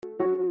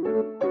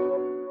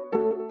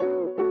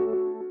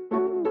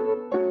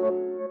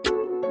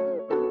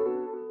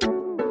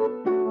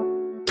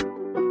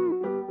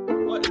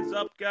What is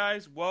up,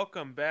 guys?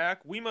 Welcome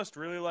back. We must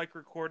really like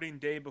recording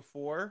day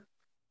before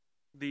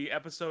the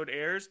episode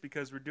airs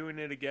because we're doing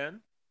it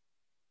again.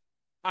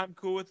 I'm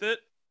cool with it,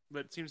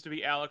 but it seems to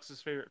be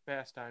Alex's favorite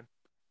pastime.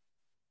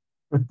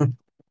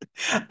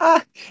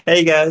 Ah,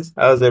 hey guys,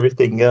 how's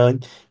everything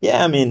going?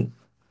 Yeah, I mean,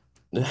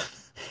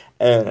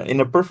 in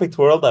a perfect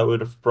world, I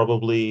would have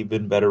probably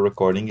been better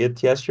recording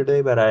it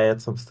yesterday, but I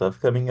had some stuff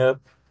coming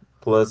up.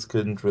 Plus,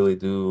 couldn't really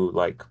do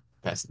like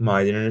past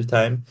my dinner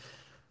time.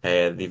 I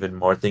had even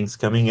more things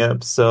coming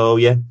up. So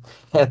yeah,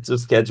 had to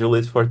schedule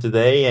it for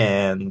today,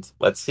 and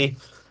let's see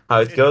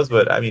how it It, goes.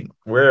 But I mean,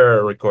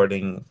 we're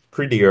recording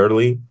pretty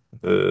early,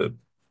 uh,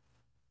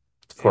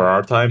 for yeah,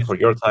 our it's, time, it's for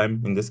your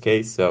time in this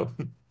case. So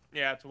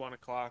yeah, it's 1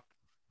 o'clock.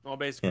 Well,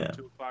 basically yeah.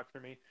 2 o'clock for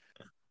me.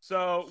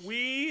 So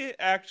we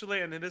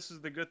actually, and this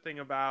is the good thing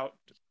about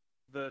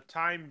the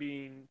time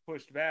being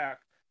pushed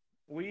back,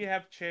 we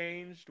have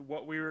changed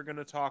what we were going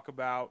to talk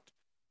about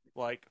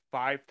like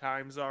 5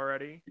 times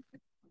already,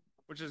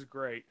 which is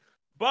great.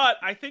 But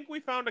I think we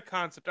found a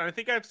concept, and I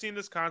think I've seen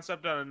this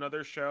concept on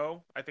another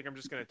show. I think I'm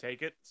just gonna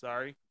take it.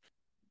 Sorry.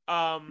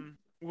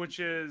 Which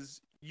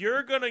is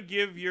you're gonna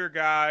give your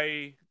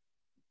guy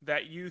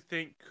that you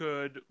think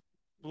could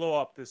blow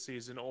up this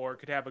season or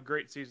could have a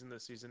great season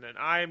this season, and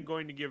I am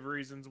going to give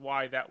reasons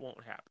why that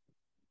won't happen.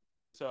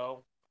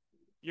 So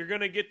you're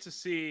gonna get to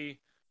see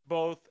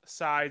both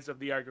sides of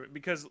the argument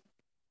because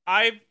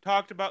I've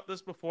talked about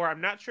this before.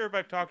 I'm not sure if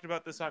I've talked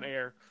about this on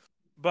air,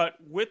 but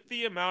with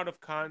the amount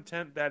of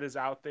content that is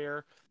out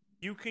there,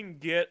 you can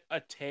get a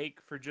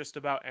take for just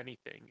about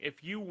anything.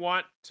 If you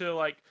want to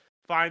like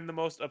find the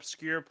most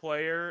obscure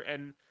player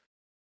and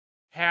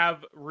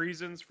have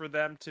reasons for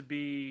them to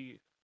be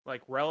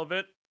like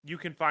relevant, you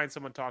can find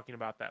someone talking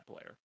about that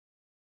player.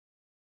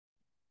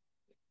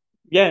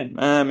 Yeah,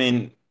 I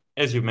mean,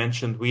 as you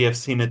mentioned, we have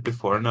seen it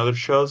before in other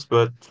shows,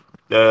 but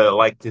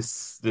like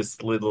this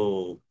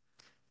little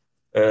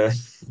uh,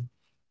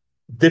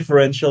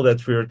 differential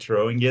that we're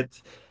throwing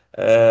it,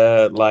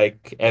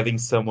 like having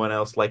someone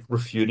else like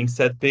refuting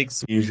set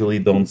picks. We usually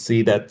don't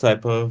see that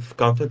type of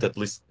content. At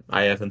least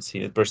I haven't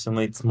seen it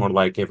personally. It's more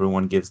like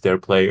everyone gives their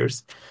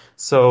players.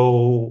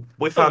 So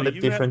we Really, found it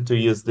different to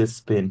use this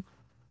spin.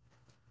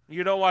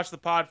 you don't watch the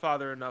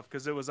Podfather enough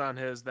because it was on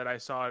his that I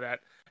saw it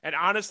at. And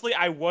honestly,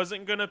 I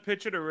wasn't gonna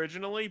pitch it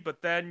originally,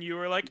 but then you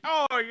were like,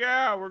 "Oh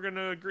yeah, we're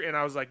gonna agree," and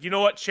I was like, "You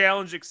know what?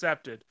 Challenge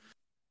accepted."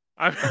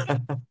 I'm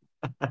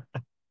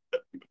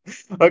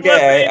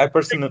Okay, Flipping I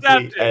personally,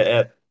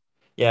 accepted.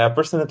 yeah, I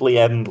personally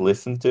hadn't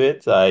listened to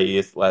it. I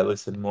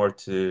listened more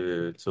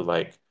to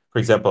like, for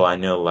example, I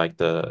know like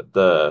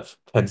the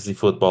fantasy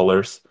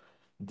footballers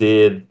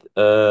did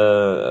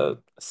a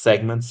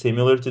segment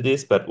similar to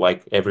this, but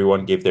like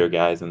everyone gave their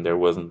guys, and there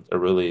wasn't a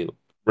really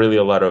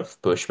a lot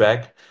of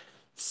pushback.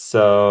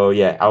 So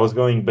yeah, I was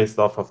going based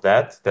off of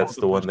that. Oh, That's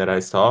the the one that pushback. I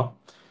saw.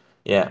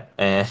 Yeah,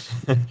 and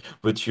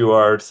but you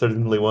are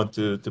certainly want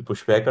to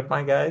push back on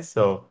my guys,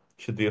 so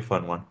should be a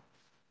fun one.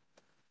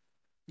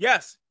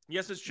 Yes,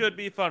 yes, it should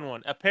be a fun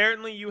one.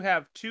 Apparently, you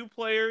have two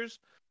players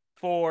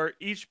for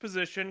each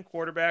position: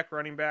 quarterback,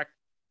 running back.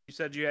 You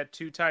said you had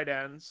two tight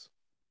ends,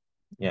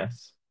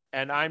 Yes.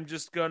 and I'm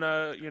just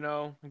gonna,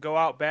 go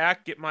out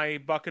back, get my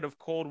bucket of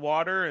cold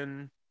water,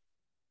 and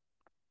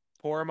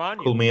pour them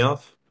on Cool you. me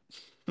off.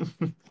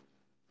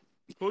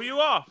 Cool you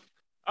off.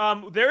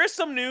 There is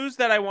some news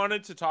that I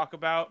wanted to talk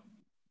about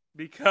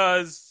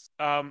because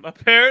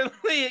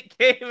apparently it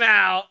came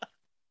out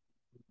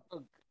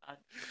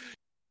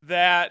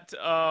that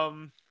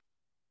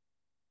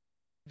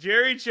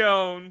Jerry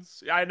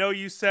Jones, I know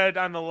you said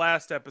on the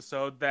last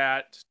episode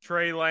that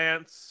Trey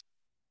Lance,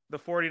 the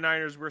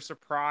 49ers were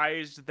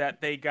surprised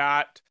that they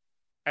got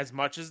as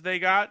much as they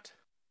got.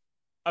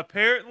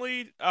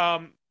 Apparently,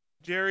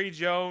 Jerry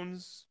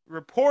Jones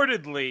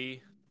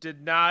reportedly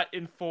did not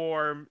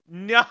inform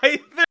neither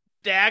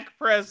Dak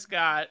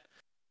Prescott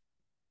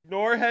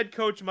nor head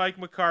coach Mike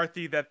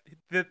McCarthy that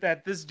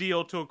this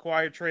deal to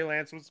acquire Trey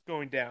Lance was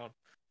going down,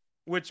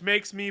 which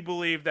makes me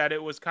believe that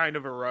it was kind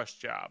of a rush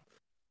job.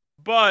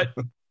 But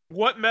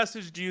what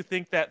message do you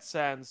think that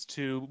sends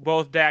to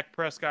both Dak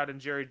Prescott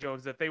and Jerry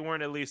Jones that they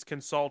weren't at least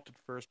consulted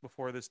first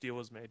before this deal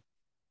was made?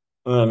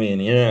 I mean,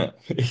 yeah,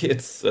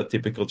 it's a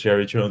typical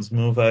Jerry Jones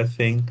move, I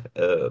think.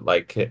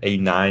 Like a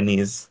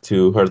 90s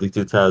to early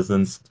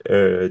 2000s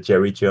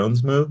Jerry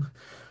Jones move.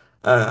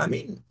 I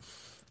mean,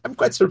 I'm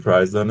quite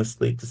surprised,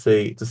 honestly, to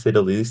say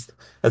the least.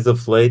 As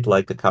of late,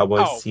 like the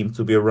Cowboys Oh, seem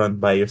to be run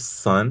by your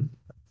son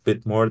a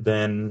bit more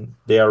than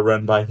they are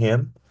run by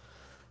him.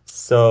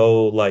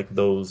 So, like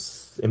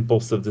those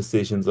impulsive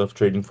decisions of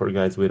trading for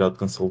guys without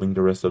consulting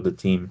the rest of the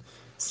team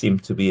seem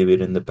to be a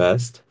bit in the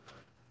past.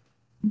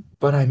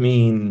 But I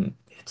mean,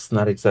 it's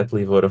not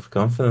exactly a vote of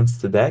confidence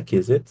to Dak,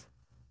 is it?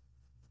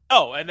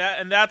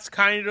 and that's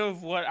kind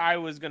of what I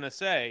was gonna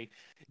say.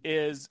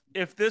 Is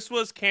if this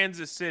was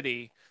Kansas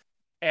City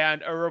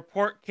and a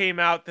report came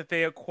out that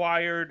they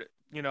acquired,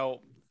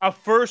 a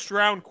first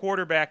round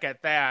quarterback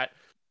at that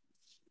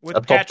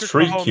A with top Patrick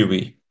three Mahomes.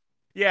 QB.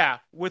 Yeah,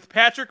 with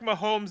Patrick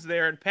Mahomes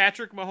there and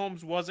Patrick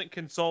Mahomes wasn't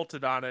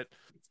consulted on it.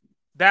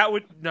 That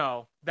would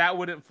no, that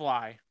wouldn't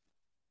fly.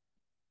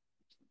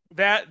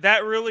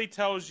 That really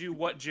tells you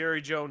what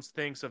Jerry Jones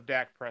thinks of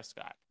Dak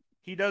Prescott.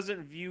 He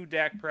doesn't view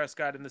Dak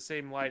Prescott in the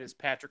same light as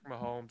Patrick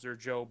Mahomes or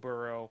Joe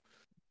Burrow.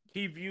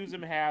 He views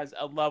him as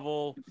a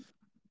level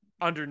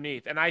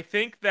underneath. And I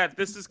think that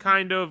this is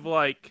kind of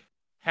like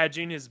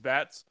hedging his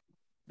bets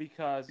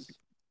because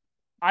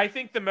I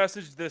think the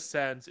message this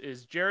sends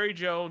is Jerry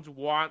Jones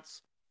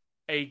wants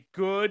a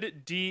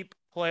good, deep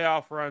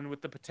playoff run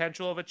with the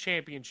potential of a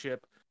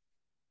championship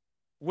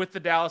with the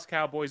Dallas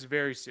Cowboys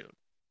very soon.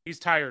 He's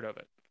tired of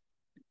it.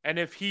 And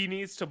if he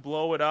needs to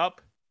blow it up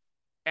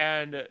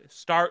and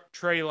start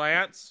Trey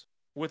Lance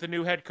with a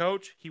new head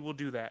coach, he will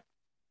do that.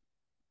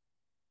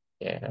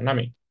 Yeah, and I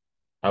mean,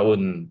 I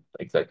wouldn't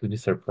exactly be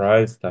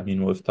surprised. I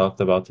mean, we've talked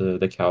about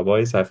the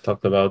Cowboys. I've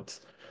talked about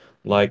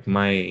like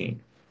my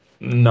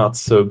not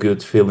so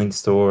good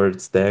feelings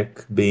towards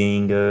Dak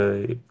being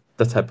the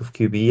type of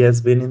QB he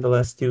has been in the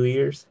last 2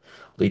 years,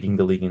 leading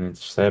the league in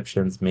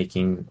interceptions,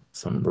 making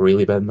some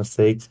really bad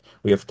mistakes.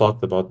 We have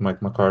talked about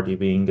Mike McCarthy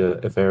being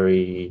a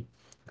very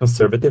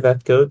conservative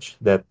head coach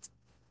that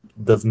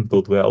doesn't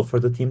bode well for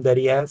the team that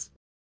he has.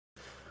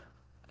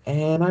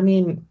 And I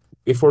mean,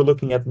 if we're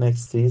looking at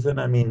next season,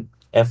 I mean,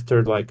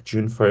 after like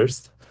June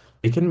 1st,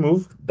 they can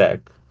move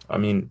back. I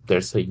mean,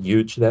 there's a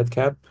huge dead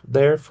cap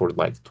there for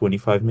like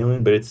 25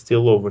 million, but it's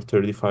still over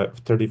 35,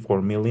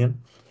 34 million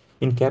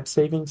in cap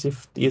savings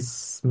if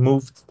it's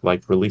moved,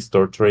 like released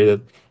or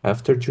traded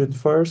after June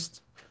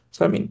 1st.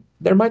 So, I mean,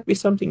 there might be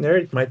something there.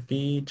 It might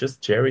be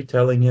just Jerry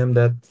telling him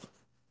that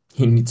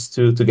he needs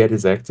to get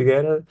his act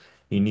together.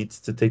 He needs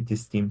to take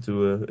this team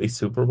to a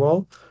Super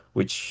Bowl,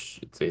 which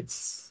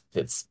it's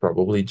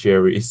probably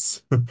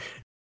Jerry's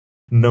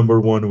number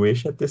one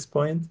wish at this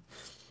point.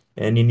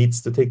 And he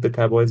needs to take the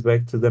Cowboys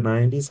back to the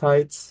 90s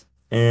heights.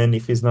 And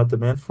if he's not the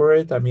man for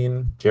it, I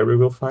mean, Jerry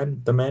will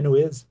find the man who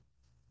is.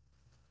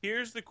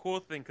 Here's the cool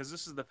thing, because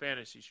this is the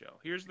fantasy show.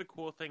 Here's the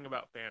cool thing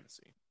about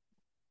fantasy.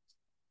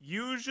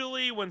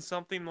 Usually, when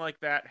something like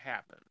that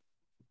happens,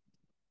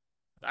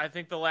 I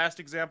think the last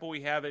example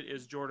we have it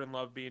is Jordan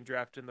Love being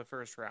drafted in the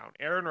first round.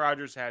 Aaron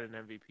Rodgers had an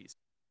MVP.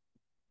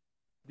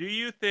 Do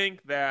you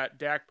think that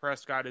Dak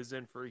Prescott is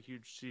in for a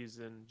huge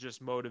season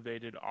just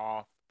motivated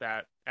off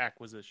that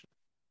acquisition?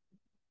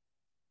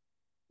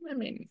 I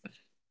mean,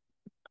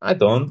 I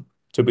don't,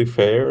 to be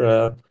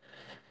fair.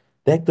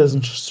 Dak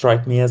doesn't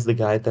strike me as the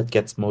guy that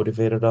gets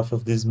motivated off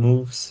of these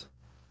moves.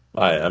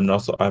 I'm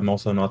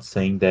also not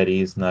saying that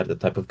he's not the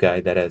type of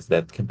guy that has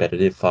that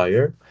competitive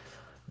fire.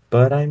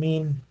 But I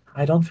mean,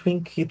 I don't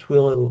think it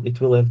will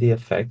have the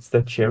effects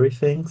that Cherry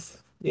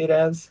thinks it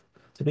has,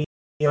 to be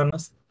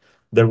honest.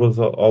 There was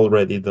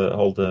already the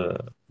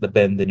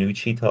Ben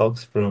DiNucci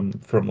talks from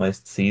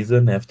last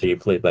season after he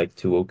played like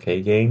two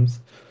okay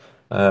games.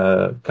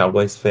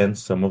 Cowboys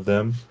fans, some of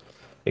them,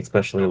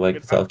 especially Don't like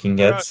forget the about talking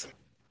Brett. heads,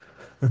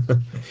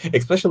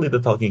 especially the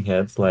talking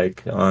heads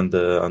like on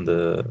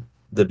the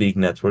big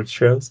network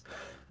shows,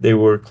 they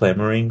were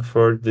clamoring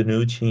for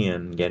Danucci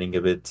and getting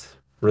a bit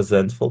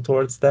resentful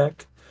towards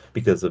Dak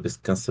because of his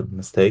constant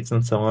mistakes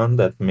and so on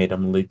that made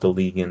him lead the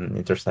league in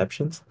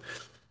interceptions.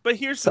 But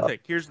here's the So, thing.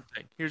 Here's the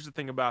thing. Here's the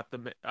thing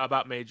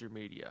about major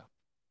media,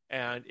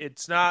 and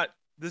it's not.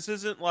 This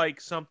isn't like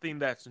something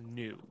that's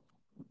new.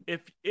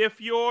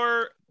 If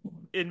you're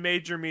in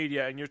major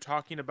media and you're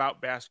talking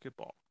about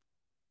basketball,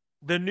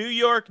 the New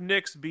York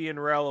Knicks being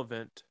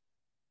relevant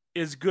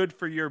is good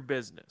for your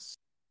business.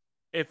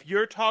 If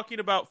you're talking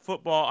about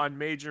football on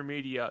major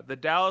media, the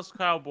Dallas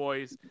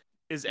Cowboys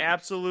is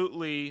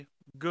absolutely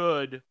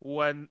good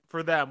when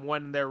for them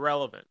when they're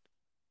relevant.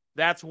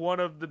 That's one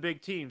of the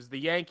big teams. The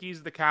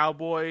Yankees, the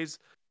Cowboys,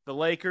 the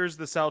Lakers,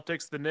 the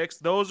Celtics, the Knicks.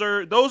 Those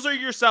are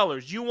your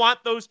sellers. You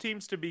want those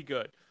teams to be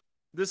good.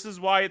 This is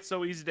why it's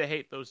so easy to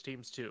hate those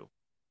teams too.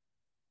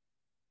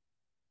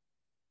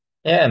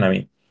 yeah, and I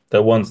mean,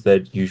 the ones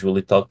that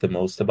usually talk the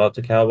most about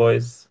the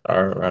Cowboys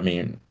are, I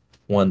mean,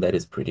 one that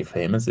is pretty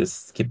famous is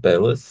Skip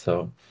Bayless.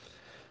 So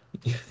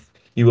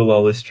he will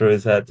always throw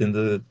his hat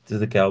into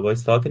the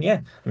Cowboys talk. And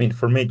yeah, I mean,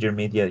 for major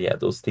media, yeah,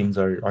 those teams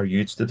are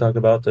huge to talk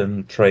about.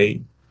 And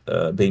Trey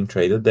being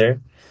traded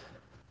there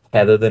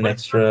added But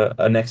it's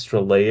an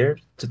extra layer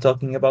to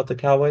talking about the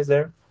Cowboys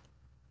there.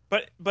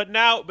 but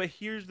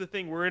here's the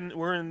thing.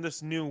 We're in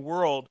this new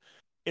world.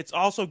 It's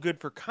also good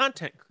for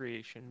content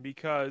creation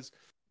because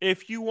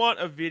if you want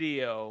a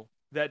video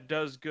that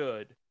does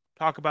good,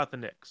 talk about the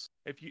Knicks.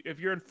 If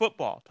you're in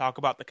football, talk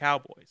about the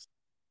Cowboys.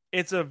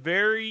 It's a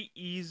very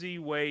easy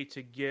way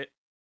to get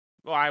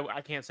well,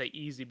 I can't say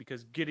easy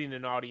because getting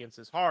an audience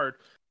is hard,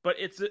 but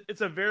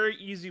it's a very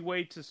easy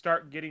way to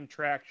start getting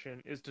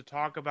traction is to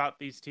talk about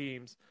these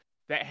teams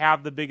that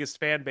have the biggest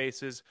fan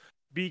bases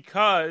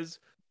because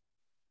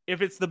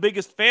if it's the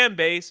biggest fan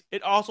base,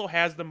 it also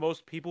has the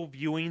most people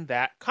viewing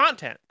that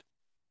content.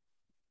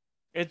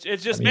 It's I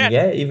just mean,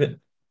 yeah, natural.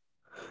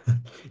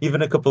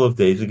 Even a couple of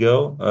days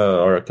ago,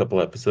 or a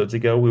couple episodes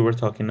ago, we were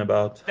talking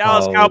about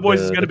Dallas how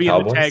Cowboys is going the to be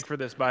in the tag Cowboys. for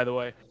this, by the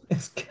way.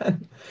 It's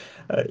kind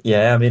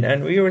yeah, I mean,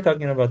 and we were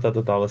talking about that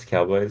the Dallas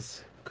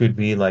Cowboys could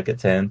be like a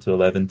 10 to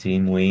 11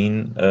 team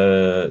win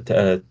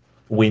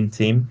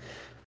team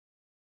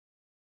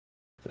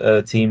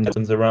that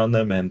was around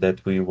them, and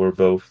that we were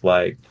both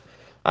like,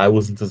 I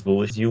wasn't as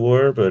bullish as you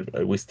were,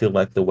 but we still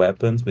liked the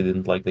weapons. We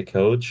didn't like the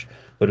coach,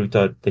 but we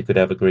thought they could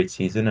have a great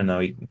season. And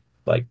now,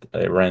 like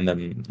a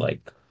random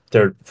like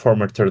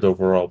former third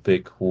overall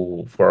pick,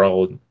 who for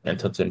all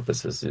intents and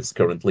purposes is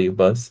currently a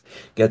bust,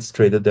 gets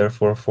traded there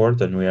for a fourth,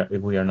 and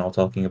we are now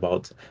talking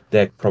about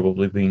Dak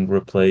probably being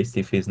replaced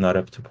if he's not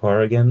up to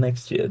par again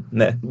next year,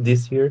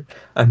 this year.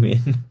 I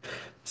mean,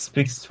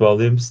 speaks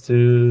volumes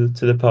to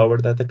the power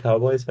that the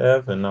Cowboys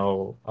have and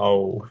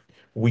how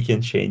we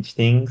can change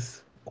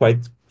things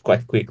quite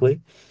quickly.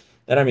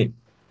 And I mean,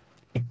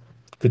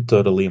 could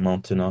totally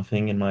amount to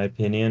nothing in my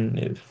opinion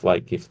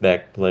if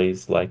Dak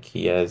plays like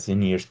he has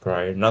in years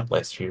prior, not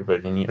last year,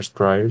 but in years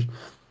prior.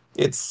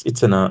 It's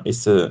a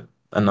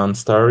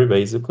non-story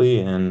basically,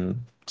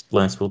 and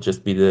Lance will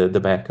just be the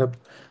backup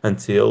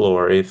until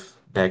or if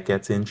Dak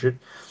gets injured.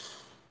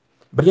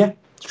 But yeah,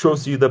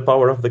 shows you the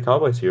power of the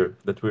Cowboys here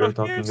that we Now, are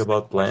talking here's the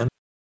about Lance.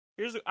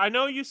 question. I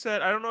know you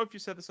said, I don't know if you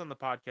said this on the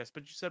podcast,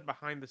 but you said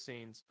behind the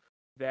scenes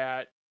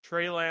that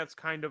Trey Lance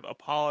kind of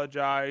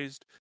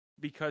apologized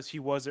because he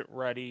wasn't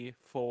ready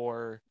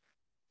for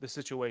the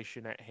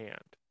situation at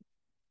hand.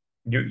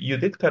 You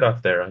did cut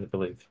off there, I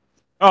believe.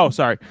 Oh,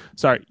 sorry.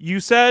 Sorry. You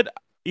said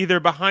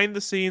either behind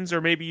the scenes or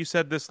maybe you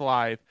said this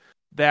live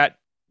that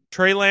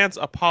Trey Lance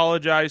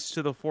apologized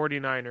to the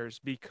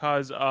 49ers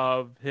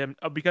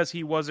because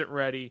he wasn't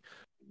ready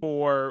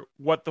for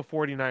what the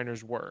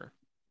 49ers were.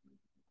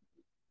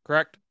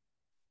 Correct?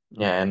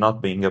 Yeah, and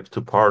not being up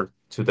to par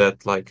to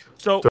that, like,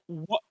 So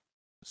what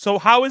so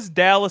how is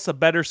Dallas a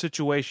better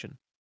situation?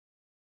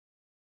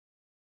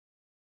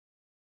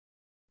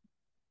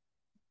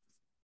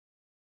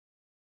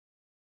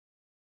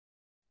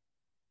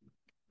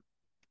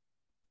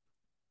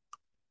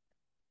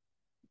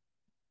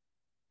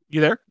 You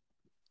there?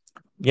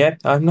 yeah,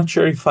 I'm not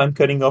sure if I'm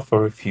cutting off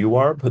or if you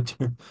are, but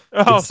it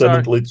Oh, sorry.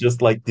 suddenly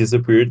just like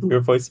disappeared in your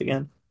voice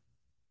again.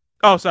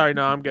 Oh, sorry.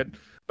 No, I'm good.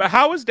 But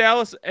how is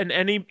Dallas in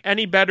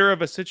any better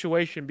of a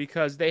situation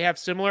because they have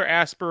similar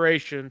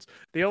aspirations?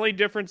 The only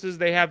difference is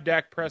they have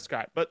Dak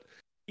Prescott. But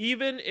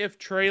even if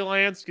Trey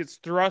Lance gets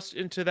thrust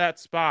into that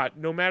spot,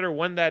 no matter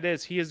when that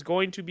is, he is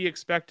going to be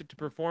expected to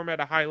perform at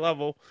a high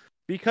level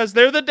because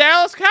they're the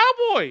Dallas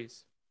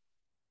Cowboys.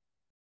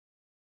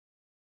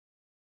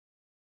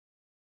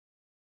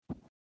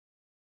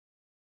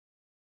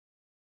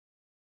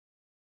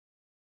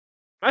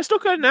 Am I still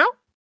cutting out?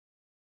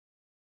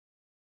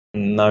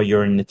 Now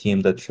you're in a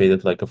team that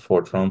traded like a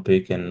fourth round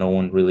pick and no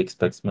one really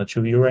expects much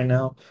of you right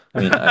now.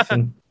 I mean, I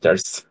think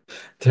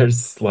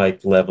there's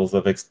like levels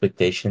of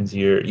expectations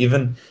here.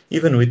 Even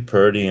with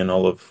Purdy and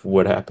all of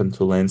what happened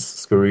to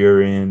Lance's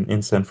career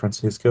in San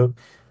Francisco.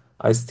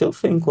 I still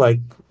think like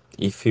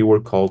if he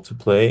were called to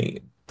play,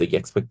 the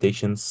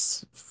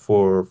expectations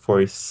for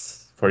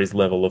his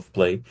level of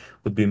play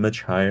would be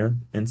much higher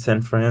in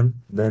San Fran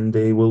than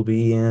they will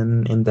be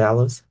in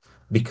Dallas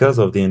because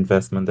of the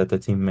investment that the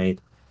team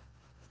made.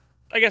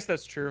 I guess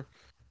that's true.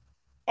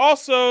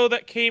 Also,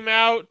 that came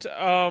out.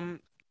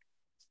 The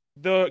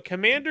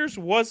Commanders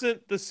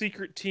wasn't the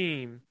secret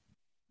team.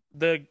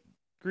 The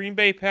Green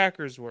Bay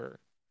Packers were.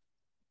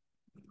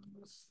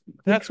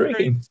 That's crazy.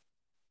 Intriguing.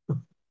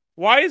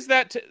 Why is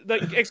that?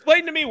 Like,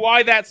 explain to me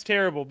why that's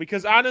terrible.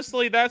 Because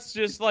honestly, that's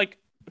just like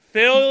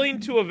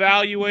failing to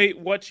evaluate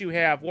what you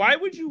have. Why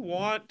would you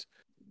want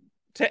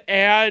to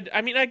add?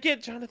 I mean, I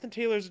get Jonathan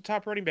Taylor's a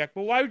top running back,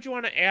 but why would you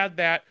want to add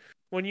that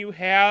when you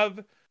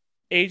have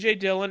AJ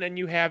Dillon and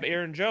you have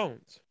Aaron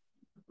Jones?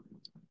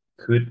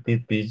 Could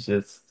it be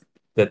just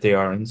that they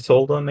aren't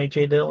sold on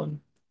AJ Dillon?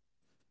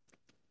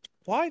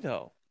 Why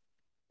though?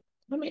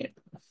 I mean,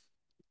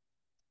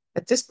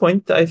 at this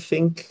point, I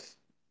think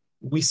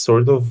we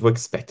sort of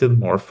expected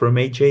more from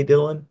AJ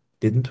Dillon,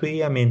 didn't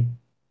we? I mean,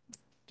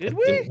 Did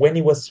we? when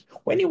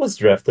he was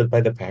drafted by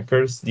the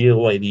Packers, the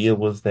whole idea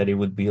was that he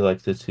would be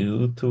like the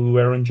two to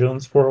Aaron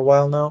Jones for a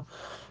while now,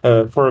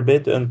 for a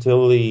bit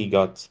until he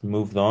got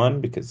moved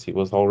on because he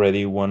was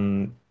already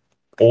one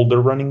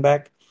older running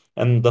back.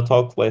 And the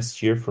talk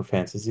last year for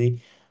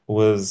fantasy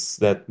was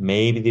that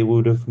maybe they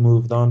would have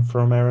moved on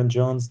from Aaron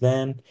Jones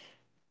then.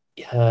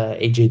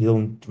 AJ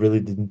Dillon really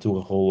didn't do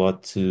a whole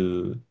lot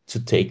to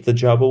take the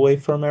job away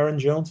from Aaron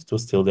Jones. It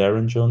was still the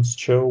Aaron Jones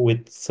show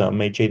with some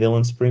AJ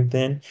Dillon sprinkled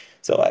in.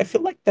 So I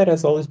feel like that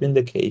has always been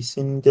the case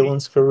in Do,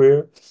 Dillon's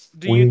career.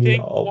 do you We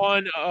think all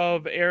one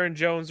of Aaron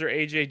Jones or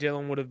AJ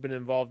Dillon would have been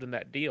involved in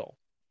that deal,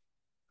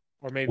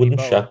 or maybe wouldn't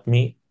both? shock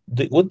me.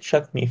 It would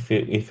shock me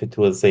if it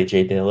was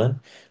AJ Dillon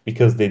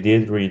because they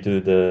did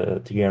redo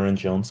the Aaron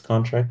Jones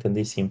contract and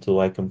they seem to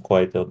like him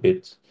quite a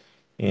bit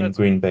in That's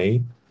good. Green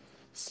Bay.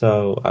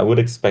 So I would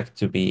expect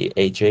to be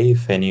AJ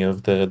if any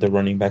of the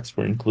running backs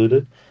were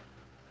included.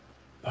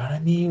 But I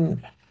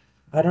mean,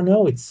 I don't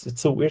know.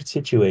 It's a weird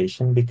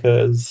situation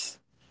because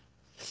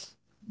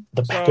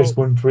the Packers So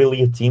weren't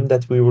really a team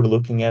that we were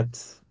looking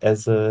at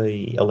as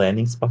a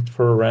landing spot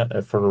for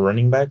a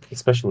running back,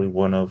 especially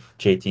one of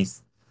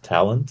JT's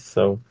talent.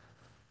 So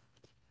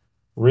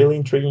really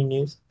intriguing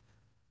news.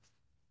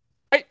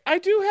 I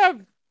do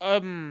have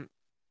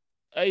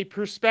a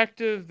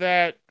perspective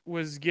that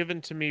was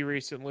given to me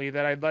recently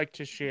that I'd like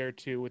to share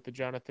too with the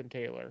Jonathan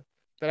Taylor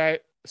that I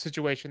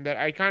situation that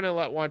I kind of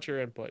want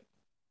your input.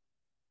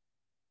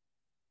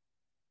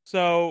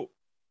 So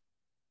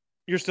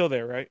you're still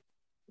there, right?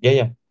 Yeah,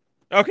 yeah,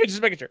 Okay,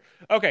 just making sure.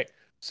 Okay,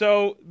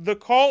 so the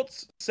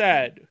Colts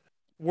said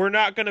we're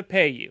not going to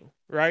pay you,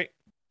 right?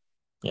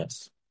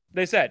 yes,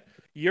 They said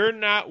you're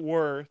not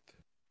worth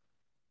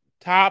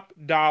top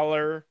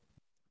dollar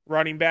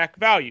running back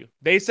value.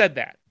 They said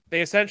that.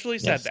 They essentially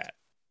said yes. that.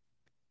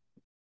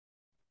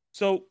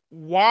 So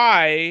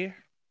why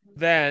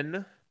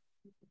then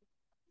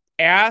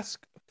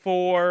ask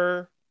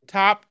for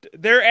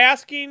they're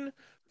asking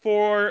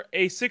for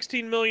a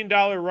 $16 million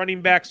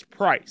running back's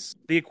price,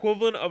 the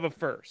equivalent of a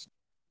first,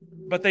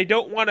 but they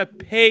don't want to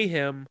pay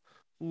him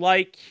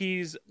like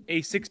he's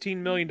a $16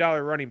 million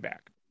running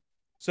back.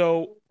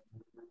 So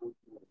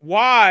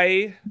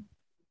why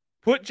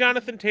put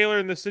Jonathan Taylor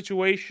in the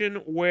situation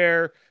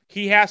where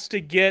he has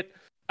to get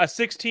a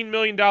 $16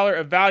 million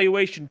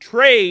evaluation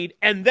trade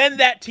and then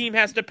that team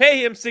has to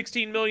pay him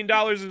 $16 million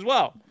as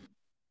well?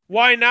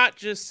 Why not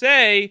just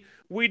say,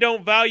 we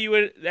don't value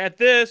it at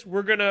this,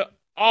 we're going to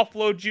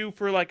offload you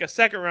for like a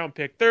second round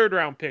pick, third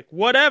round pick,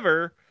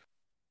 whatever,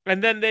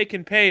 and then they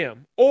can pay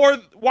him? Or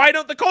why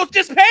don't the Colts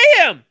just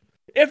pay him?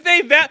 If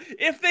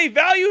they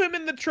value him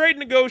in the trade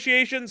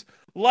negotiations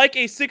like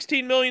a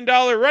 $16 million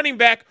running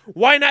back,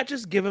 why not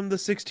just give him the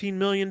 $16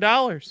 million?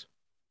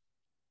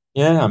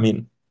 Yeah, I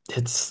mean,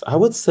 it's I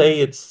would say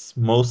it's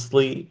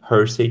mostly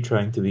Hersey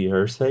trying to be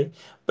Hersey,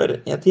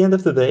 but at the end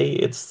of the day,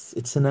 it's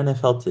an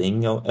NFL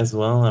thing as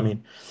well. I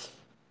mean,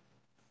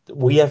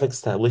 we have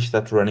established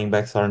that running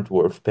backs aren't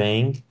worth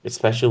paying,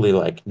 especially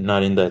like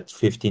not in that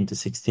 15 to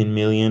 16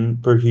 million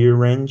per year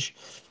range.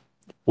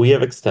 We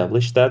have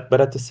established that,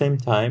 but at the same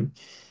time,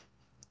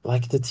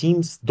 like the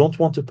teams don't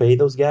want to pay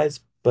those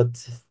guys,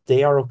 but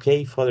they are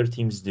okay if other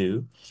teams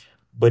do.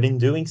 But in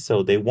doing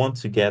so, they want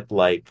to get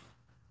like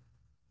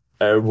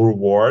a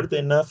reward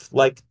enough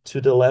like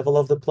to the level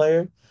of the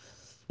player.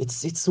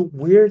 It's a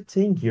weird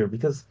thing here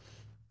because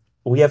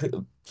we have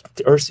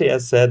Ursay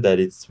has said that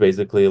it's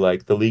basically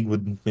like the league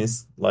would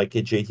miss like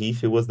a JT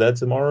if it was that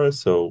tomorrow.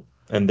 So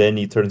and then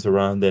he turns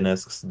around and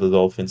asks the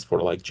Dolphins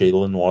for like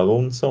Jalen Waddle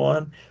and so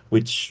on,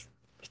 which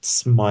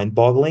it's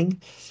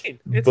mind-boggling.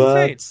 It's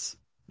insane. But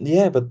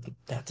yeah, but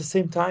at the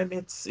same time,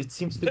 it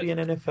seems to To, be an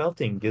NFL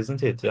thing,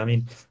 isn't it? I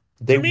mean,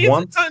 to they me, it's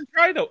a want cut and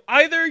try, though.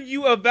 Either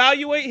you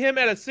evaluate him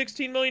at a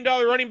 $16 million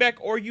running back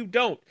or you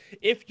don't.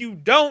 If you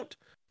don't,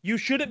 you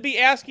shouldn't be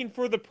asking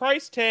for the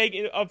price tag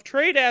of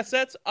trade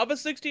assets of a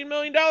 $16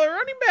 million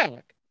running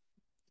back.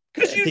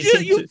 Because they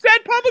seem you to said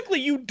publicly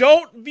you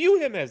don't view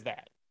him as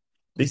that.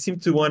 they seem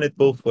to want it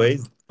both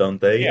ways,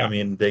 don't they? I Yeah.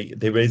 mean, they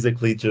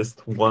basically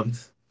just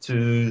want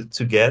to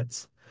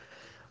get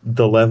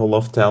the level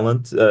of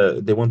talent.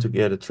 They want to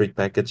get a trade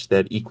package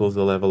that equals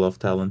the level of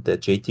talent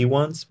that JT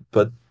wants,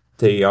 but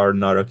they are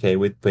not okay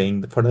with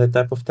paying for that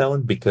type of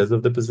talent because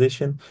of the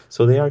position.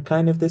 So they are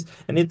kind of this,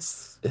 and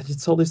it's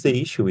always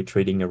the issue with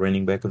trading a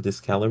running back of this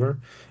caliber.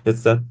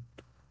 It's that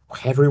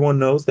everyone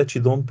knows that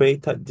you don't pay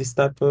this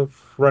type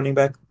of running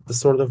back the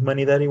sort of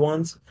money that he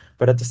wants,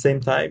 but at the same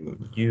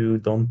time, you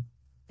don't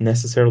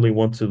necessarily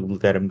want to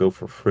let him go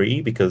for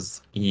free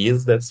because he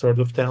is that sort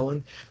of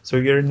talent. So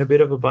you're in a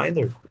bit of a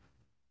binder.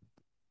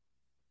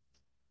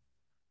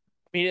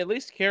 I mean, at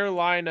least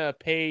Carolina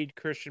paid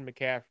Christian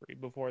McCaffrey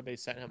before they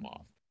sent him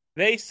off.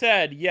 They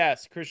said,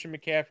 yes, Christian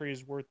McCaffrey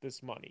is worth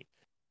this money.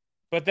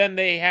 But then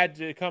they had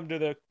to come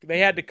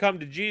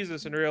to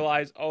Jesus and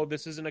realize, oh,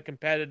 this isn't a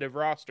competitive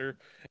roster,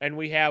 and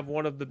we have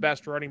one of the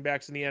best running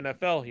backs in the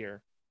NFL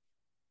here.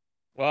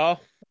 Well,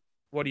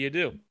 what do you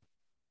do?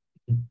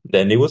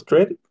 Then he was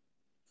traded.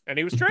 And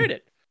he was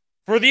traded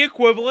for the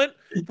equivalent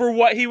for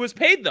what he was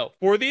paid, though,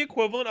 for the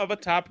equivalent of a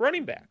top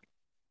running back.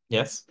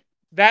 Yes.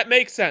 That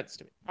makes sense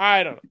to me.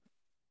 I don't know.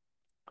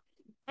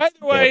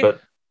 Either Yeah, way,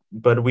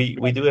 but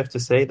we do have to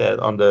say that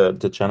on the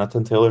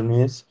Jonathan Taylor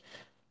news,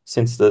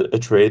 since the a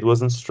trade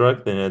wasn't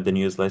struck, the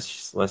news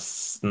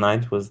last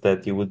night was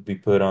that he would be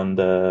put on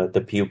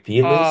the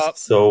PUP uh, list,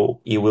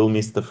 so he will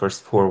miss the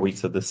first 4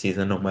 weeks of the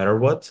season no matter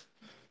what.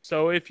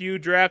 so if you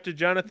drafted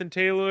Jonathan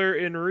Taylor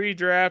in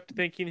redraft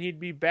thinking he'd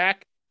be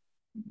back,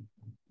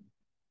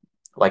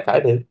 Like I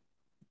did.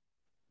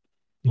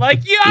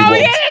 like you, He oh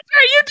yeah, won't. that's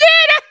right, you did.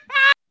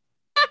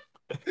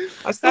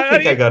 I still How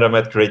do think I you? got him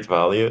at great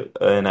value,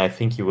 and I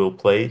think he will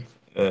play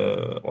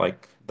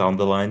like down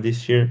the line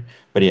this year.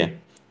 But yeah,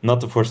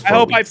 not the first I four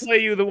hope I weeks. play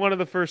you the one of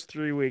the first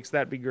 3 weeks.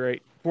 That'd be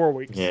great. 4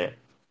 weeks. Yeah,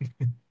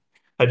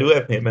 I do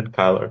have him and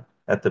Kyler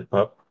at the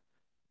pub.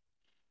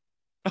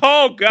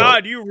 Oh So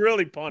God, you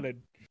really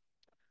punted.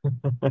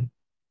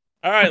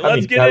 All right, I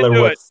let's mean, get Kyler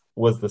into it.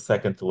 was the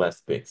second to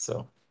last pick,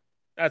 so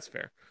That's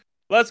fair.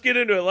 Let's get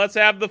into it. Let's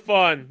have the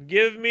fun.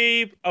 Give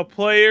me a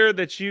player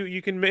that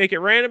you can make it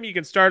random. You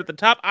can start at the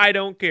top. I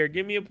don't care.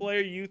 Give me a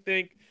player you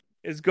think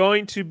is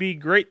going to be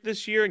great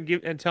this year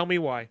and tell me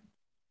why.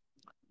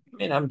 I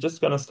mean, I'm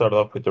just gonna start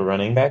off with the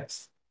running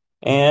backs,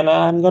 and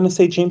I'm gonna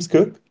say James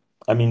Cook.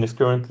 I mean, it's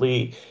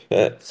currently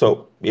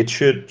so it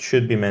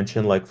should be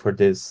mentioned like for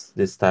this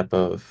type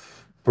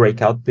of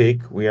breakout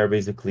pick, we are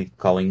basically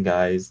calling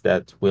guys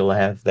that will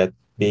have that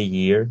big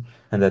year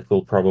and that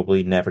will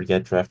probably never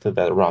get drafted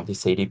at around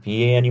this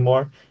ADP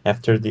anymore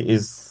after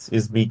his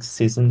big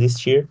season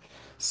this year.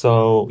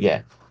 So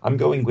yeah, I'm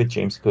going with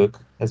James Cook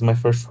as my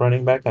first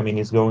running back. I mean,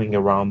 he's going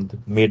around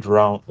mid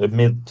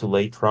to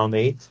late round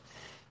eight.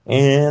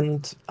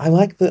 And I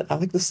like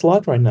the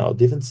slot right now.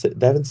 Devin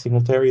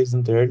Singletary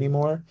isn't there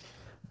anymore.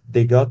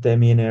 They got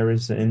Damian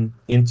Harris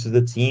into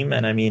the team,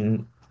 and I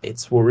mean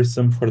it's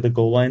worrisome for the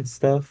goal line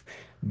stuff,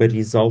 but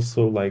he's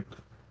also like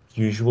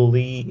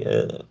usually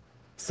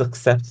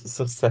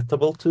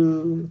susceptible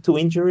to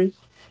injury,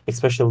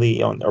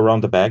 especially on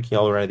around the back. He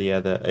already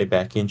had a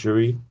back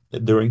injury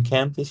during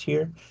camp this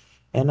year.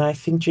 And I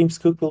think James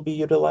Cook will be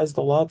utilized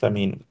a lot. I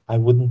mean, it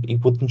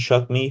wouldn't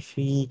shock me if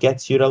he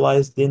gets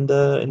utilized in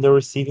the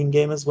receiving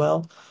game as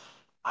well.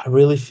 I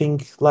really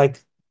think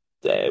like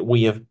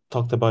we have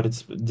talked about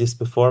this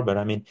before, but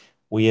I mean,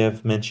 we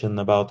have mentioned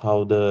about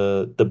how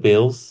the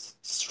Bills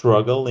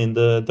struggle in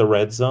the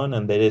red zone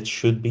and that it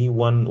should be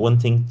one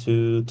thing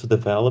to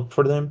develop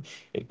for them.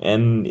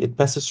 And it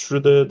passes through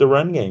the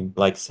run game,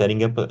 like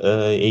setting up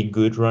a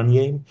good run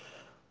game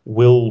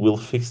will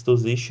fix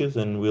those issues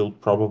and will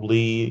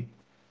probably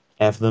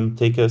have them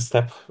take a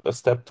step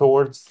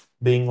towards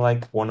being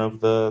like one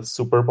of the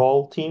Super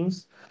Bowl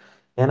teams.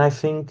 And I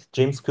think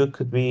James Cook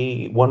could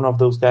be one of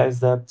those guys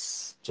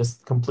that's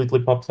just completely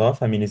pops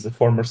off. I mean, he's a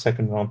former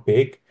second round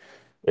pick.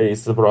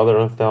 He's the brother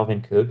of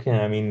Dalvin Cook, and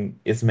I mean,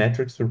 his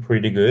metrics were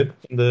pretty good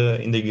in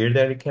the year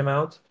that he came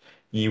out.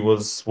 He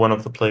was one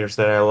of the players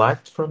that I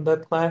liked from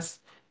that class,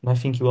 and I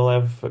think he will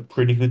have a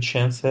pretty good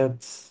chance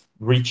at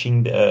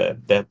reaching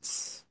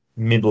that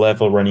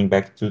mid-level running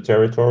back two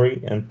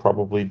territory and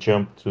probably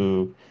jump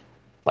to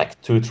like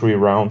 2, 3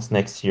 rounds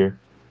next year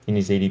in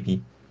his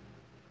ADP.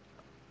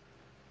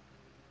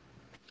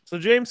 So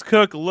James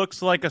Cook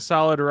looks like a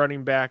solid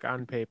running back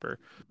on paper.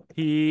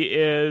 He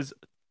is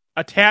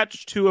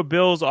attached to a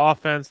Bills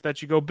offense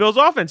that you go Bills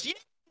offense.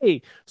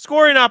 Yay!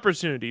 Scoring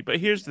opportunity. But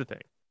here's the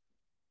thing.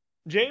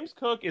 James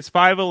Cook is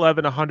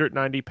 5'11",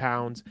 190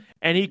 pounds,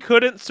 and he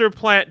couldn't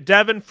supplant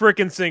Devin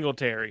frickin'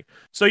 Singletary.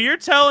 So you're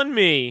telling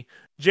me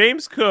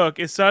James Cook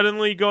is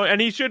suddenly going, and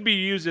he should be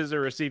used as a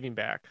receiving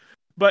back,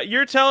 but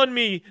you're telling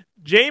me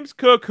James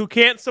Cook, who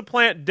can't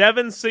supplant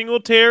Devin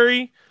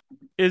Singletary,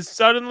 is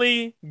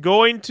suddenly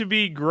going to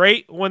be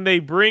great when they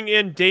bring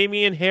in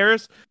Damian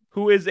Harris,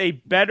 who is a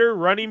better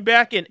running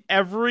back in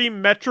every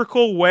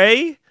metrical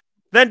way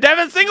than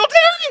Devin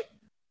Singletary?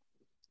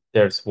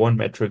 There's one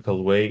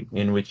metrical way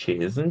in which he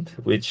isn't,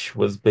 which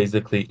was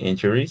basically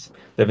injuries.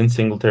 Devin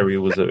Singletary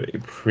was a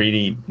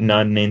pretty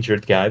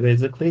non-injured guy,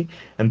 basically,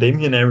 and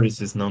Damian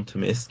Harris is known to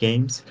miss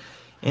games.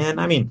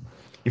 And I mean,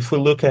 if we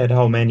look at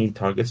how many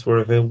targets were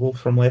available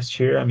from last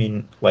year, I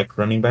mean, like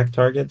running back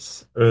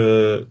targets,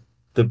 the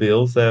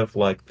Bills have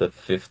like the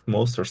fifth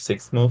most or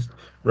sixth most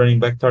running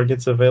back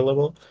targets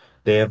available.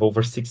 They have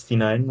over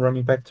 69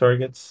 running back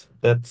targets.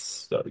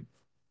 That's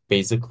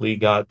basically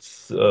got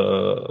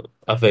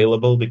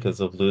available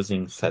because of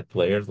losing set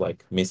players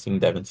like missing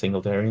Devin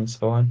Singletary and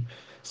so on.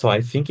 So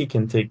I think he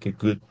can take a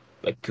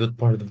good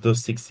part of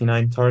those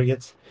 69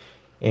 targets.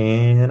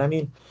 And I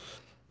mean,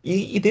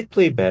 he did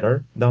play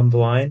better down the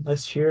line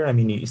last year. I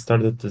mean, he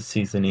started the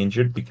season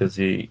injured because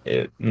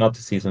not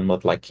the season,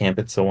 but like camp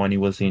and so on, he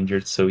was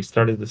injured. So he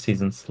started the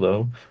season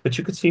slow. But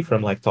you could see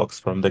from like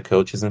talks from the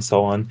coaches and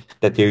so on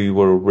that they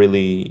were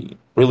really,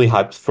 really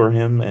hyped for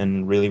him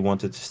and really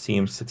wanted to see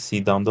him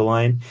succeed down the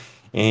line.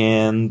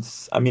 And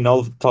I mean, all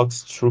of the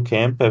talks through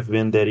camp have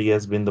been that he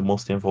has been the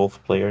most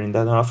involved player in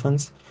that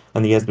offense,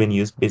 and he has been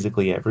used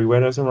basically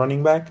everywhere as a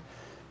running back.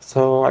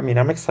 So, I mean,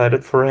 I'm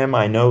excited for him.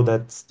 I know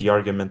that's the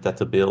argument that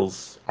the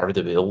Bills are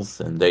the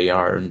Bills and they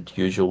aren't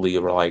usually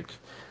like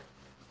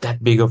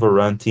that big of a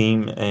run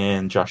team,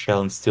 and Josh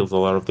Allen steals a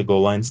lot of the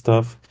goal line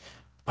stuff.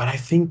 But I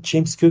think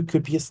James Cook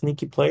could be a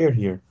sneaky player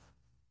here.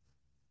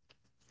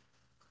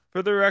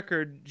 For the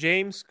record,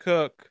 James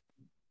Cook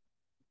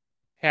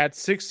had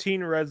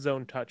 16 red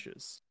zone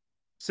touches.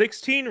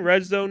 16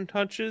 red zone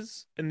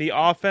touches in the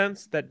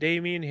offense that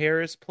Damian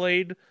Harris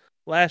played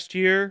last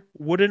year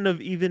wouldn't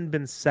have even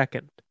been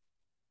second.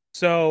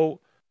 So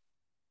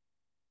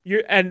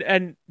you're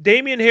and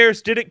Damian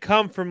Harris didn't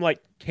come from like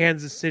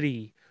Kansas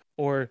City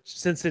or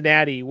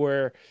Cincinnati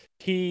where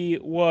he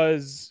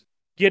was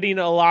getting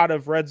a lot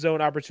of red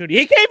zone opportunity.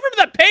 He came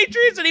from the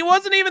Patriots and he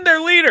wasn't even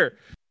their leader.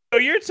 So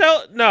you're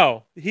telling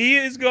no, he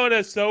is going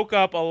to soak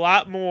up a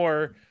lot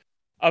more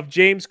of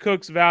James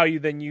Cook's value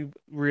than you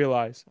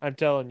realize. I'm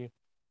telling you.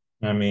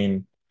 I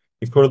mean,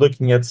 If we're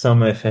looking at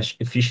some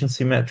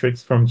efficiency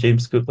metrics from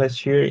James Cook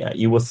last year, yeah,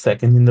 he was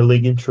second in the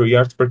league in true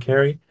yards per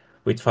carry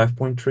with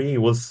 5.3. He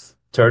was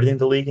third in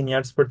the league in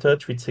yards per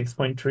touch with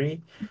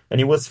 6.3. And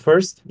he was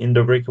first in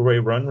the breakaway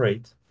run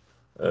rate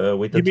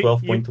with a You mean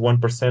you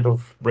 12.1%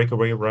 of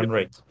breakaway run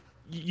rate.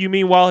 you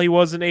mean while he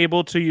wasn't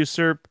able to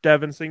usurp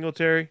Devin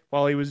Singletary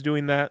while he was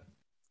doing that?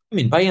 I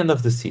mean, by end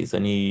of the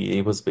season,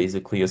 he was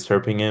basically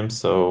usurping him.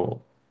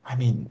 So, I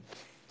mean,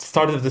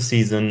 start of the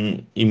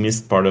season, he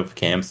missed part of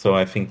camp. So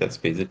I think that's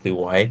basically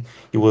why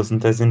he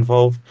wasn't as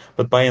involved.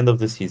 But by end of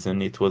the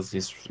season, it was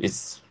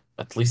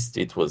at least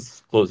it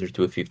was closer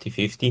to a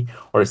 50-50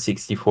 or a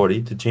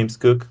 60-40 to James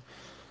Cook.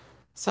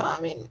 So, I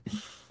mean,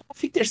 I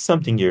think there's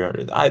something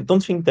here. I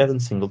don't think Devin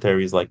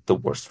Singletary is like the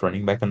worst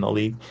running back in the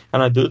league,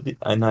 and I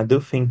do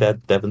think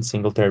that Devin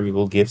Singletary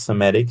will give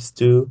some headaches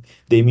to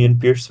Damian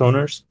Pierce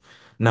owners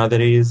now that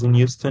he is in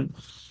Houston.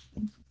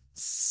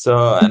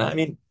 So, and I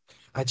mean,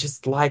 I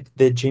just like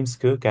the James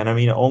Cook, and I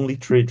mean, only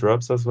three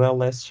drops as well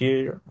last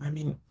year. I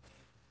mean,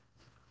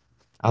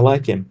 I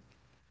like him.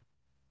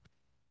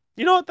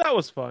 You know what? That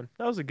was fun.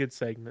 That was a good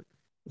segment.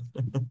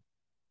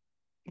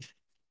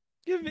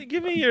 Give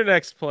me your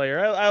next player.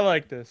 I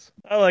like this.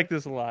 I like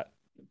this a lot.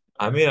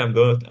 I mean,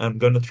 I'm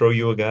gonna throw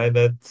you a guy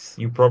that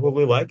you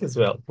probably like as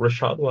well,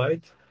 Rashad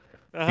White,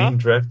 Uh huh. being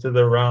drafted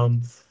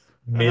around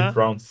Uh mid huh.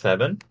 round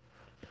seven.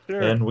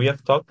 Sure. And we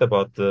have talked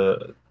about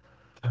the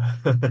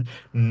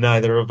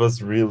neither of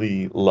us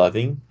really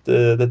loving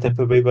the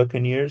Tampa Bay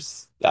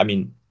Buccaneers. I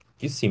mean,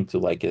 you seem to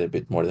like it a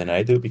bit more than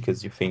I do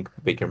because you think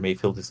Baker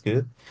Mayfield is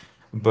good.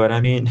 But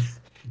I mean,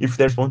 if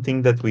there's one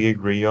thing that we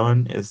agree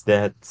on is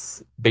that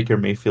Baker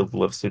Mayfield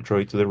loves to throw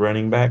it to the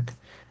running back,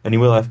 and he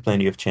will have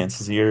plenty of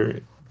chances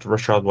here.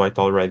 Rashad White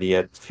already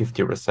had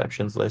 50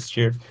 receptions last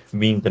year,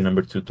 being the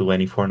number two to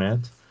Lenny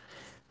Fournette.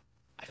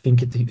 I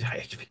think it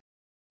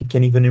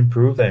can even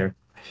improve there.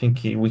 I think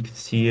we could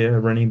see a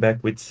running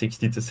back with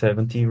 60 to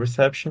 70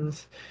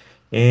 receptions,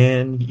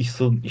 and he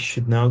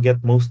should now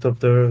get most of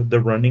the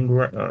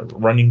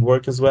running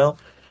work as well.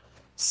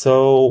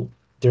 So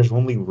there's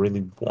only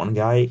really one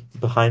guy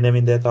behind them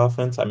in that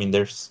offense. I mean,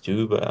 there's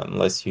two, but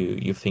unless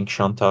you think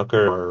Sean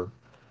Tucker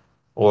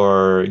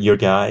or your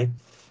guy,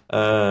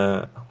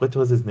 what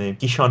was his name?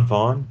 Keyshawn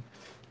Vaughn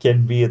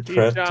can be a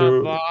threat Keyshawn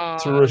to Vaughn.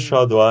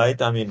 Rashad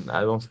White. I mean,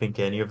 I don't think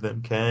any of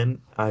them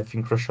can. I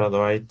think Rashad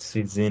White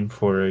is in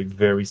for a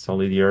very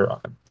solid year.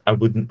 I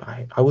wouldn't.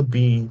 I would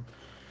be.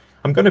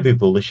 I'm gonna be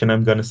bullish, and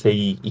I'm gonna say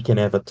he can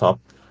have a top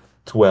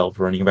 12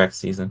 running back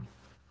season,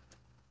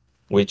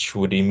 which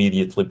would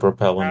immediately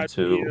propel him That'd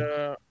be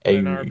to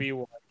an a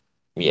RB1.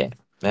 yeah.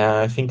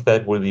 I think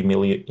that would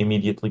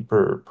immediately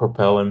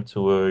propel him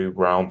to a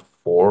round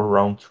four,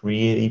 round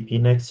three AP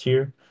next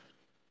year.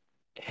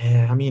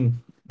 I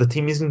mean, the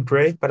team isn't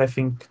great, but I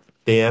think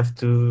they have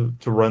to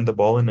run the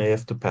ball and they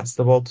have to pass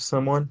the ball to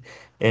someone.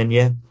 And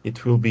yeah,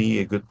 it will be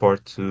a good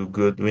part to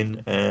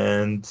Goodwin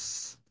and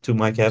to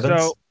Mike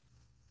Evans. So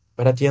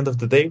But at the end of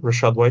the day,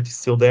 Rashad White is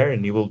still there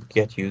and he will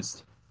get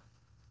used.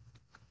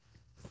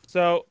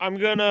 so I'm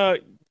gonna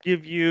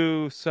give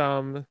you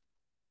some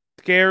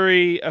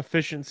scary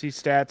efficiency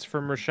stats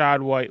from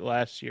Rashad White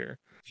last year.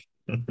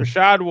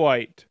 Rashad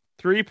White,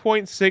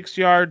 3.6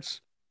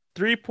 yards,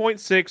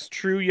 3.6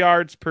 true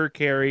yards per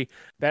carry.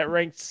 That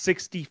ranked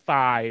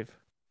 65.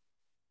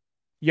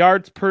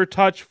 Yards per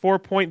touch,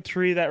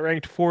 4.3. That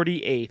ranked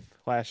 48th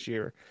last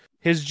year.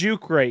 His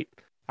juke rate,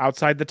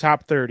 outside the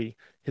top 30.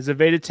 His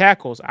evaded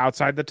tackles,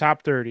 outside the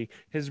top 30.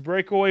 His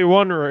breakaway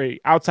run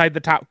rate, outside the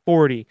top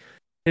 40.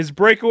 His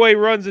breakaway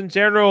runs in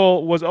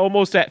general was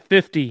almost at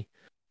 50.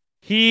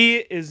 He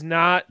is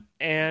not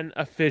an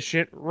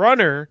efficient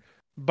runner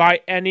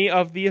by any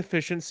of the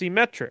efficiency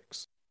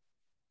metrics.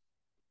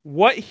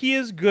 What he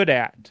is good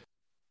at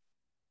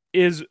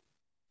is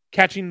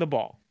catching the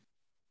ball.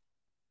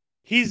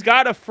 He's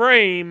got a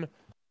frame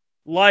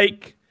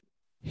like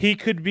he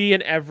could be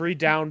an every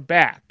down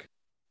back.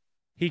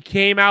 He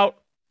came out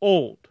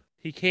old.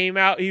 He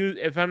was,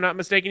 if I'm not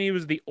mistaken, he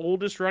was the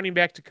oldest running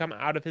back to come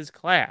out of his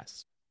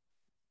class.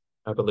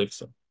 I believe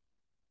so.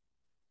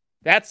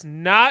 That's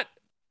not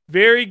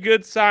very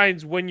good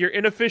signs when you're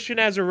inefficient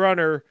as a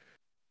runner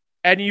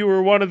and you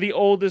were one of the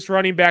oldest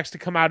running backs to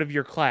come out of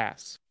your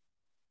class.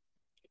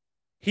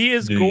 He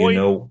is Do you going.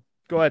 know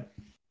Go ahead.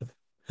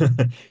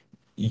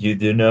 you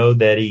do know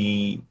that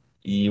he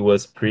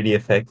was pretty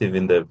effective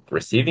in the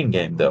receiving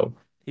game though.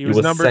 He He was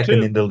was number second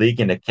two. in the league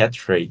in the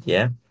catch rate,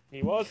 yeah.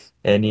 He was.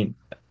 And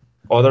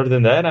other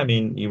than that, I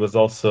mean, he was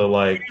also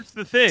like Here's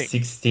the thing.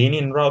 16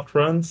 in route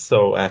runs,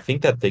 so I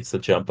think that takes a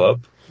jump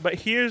up. But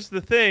here's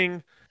the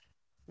thing.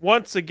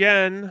 Once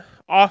again,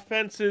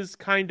 offenses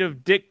kind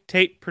of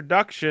dictate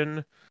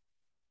production.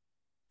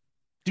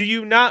 Do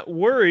you not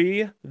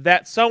worry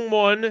that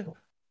someone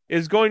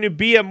is going to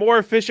be a more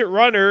efficient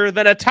runner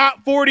than a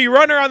top 40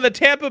 runner on the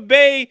Tampa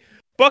Bay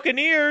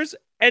Buccaneers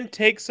and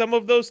take some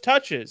of those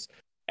touches?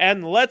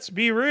 And let's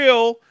be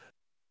real,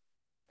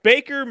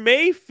 Baker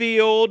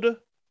Mayfield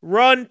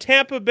run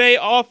Tampa Bay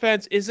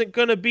offense isn't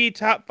going to be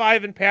top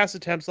 5 in pass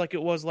attempts like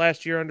it was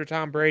last year under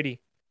Tom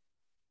Brady.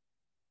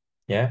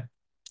 Yeah.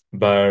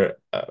 But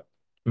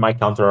my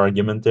counter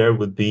argument there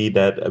would be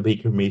that a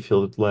Baker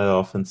Mayfield-led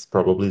offense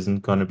probably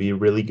isn't going to be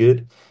really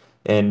good,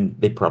 and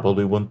they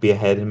probably won't be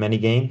ahead in many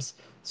games.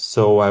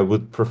 So I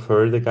would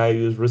prefer the guy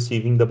who's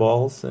receiving the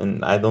balls,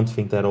 and I don't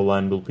think that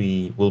O-line will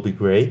be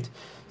great.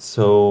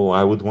 So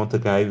I would want a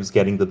guy who's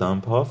getting the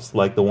dump offs,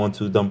 like the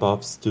 1-2 dump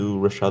offs to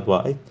Rashad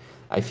White.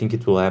 I think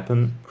it will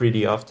happen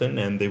pretty often,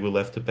 and they will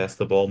have to pass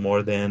the ball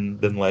more than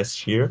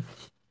last year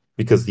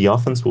because the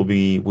offense will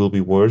be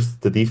worse.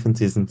 The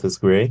defense isn't as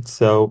great.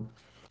 So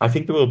I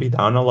think they will be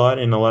down a lot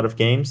in a lot of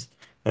games,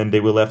 and they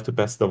will have to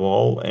pass the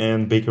ball,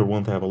 and Baker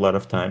won't have a lot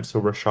of time.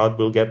 So Rashad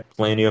will get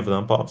plenty of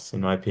dump offs,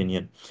 in my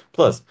opinion.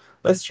 Plus,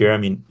 last year, I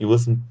mean, it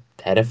wasn't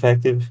that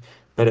effective,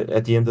 but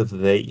at the end of the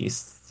day, he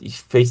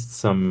faced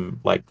some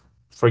like,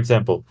 for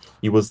example,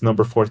 he was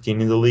number 14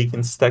 in the league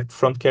in stacked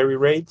front carry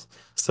rate.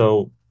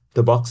 So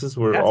the boxes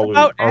were That's always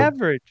about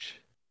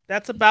average.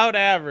 That's about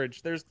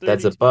average. There's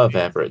that's 32 above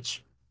games.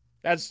 average.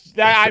 That's that.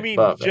 That's I mean,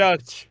 above just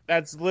average.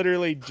 that's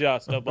literally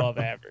just above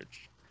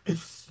average.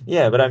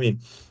 Yeah, but I mean,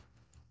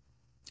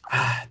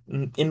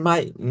 in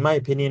my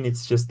opinion,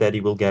 it's just that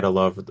he will get a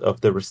lot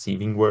of the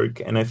receiving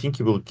work, and I think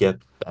he will get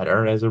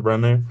better as a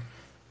runner.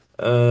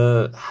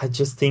 I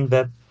just think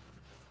that,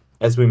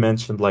 as we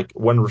mentioned, like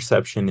one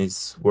reception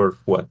is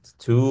worth what,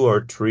 2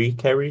 or 3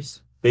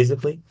 carries,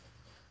 basically.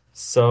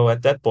 So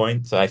at that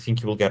point, I think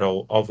he will get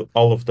all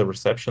of the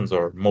receptions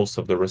or most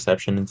of the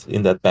receptions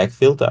in that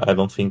backfield. I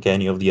don't think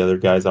any of the other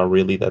guys are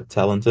really that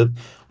talented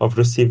of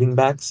receiving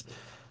backs.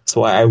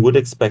 So I would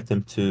expect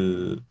him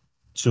to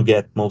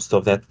get most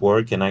of that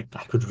work, and I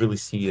could really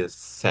see a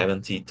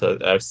 70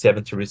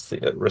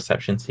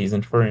 reception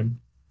season for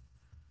him.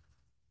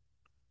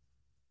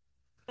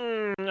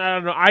 I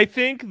don't know. I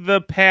think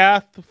the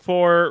path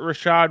for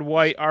Rashad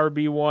White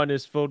RB1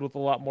 is filled with a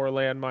lot more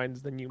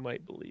landmines than you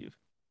might believe.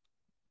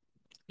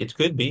 It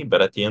could be,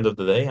 but at the end of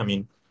the day, I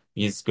mean,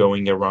 he's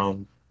going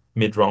around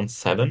mid-round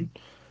 7,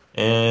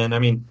 and I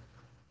mean,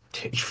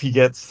 if he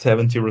gets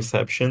 70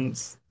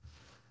 receptions,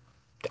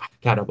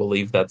 gotta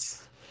believe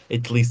that's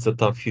at least a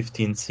top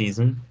 15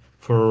 season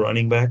for a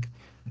running back,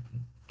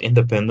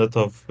 independent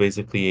of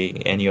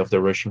basically any of the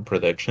rushing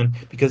production,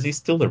 because he's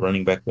still the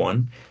running back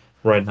one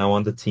right now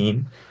on the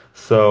team.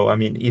 So, I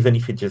mean, even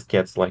if he just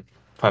gets like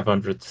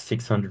 500 to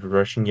 600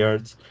 rushing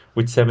yards,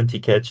 with 70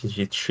 catches,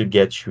 it should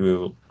get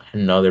you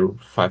another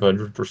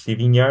 500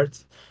 receiving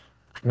yards.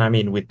 And I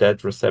mean, with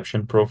that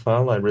reception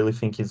profile, I really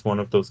think he's one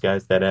of those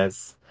guys that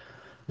has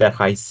that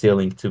high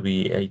ceiling to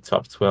be a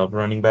top 12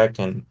 running back.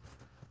 And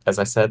as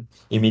I said,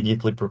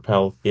 immediately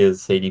propel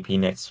his ADP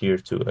next year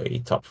to a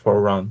top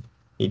 4 round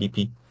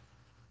ADP.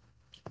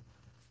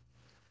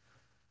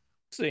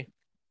 See.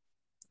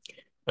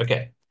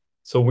 Okay.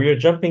 So we are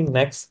jumping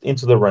next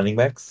into the running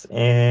backs,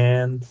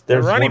 and The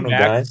there's running one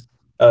guy, backs.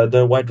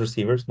 the wide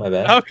receivers, my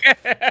bad. Okay.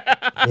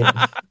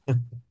 Yeah.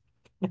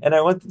 And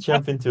I want to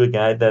jump into a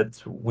guy that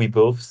we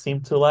both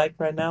seem to like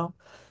right now.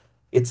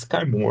 It's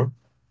Sky Moore.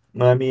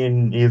 I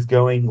mean, he's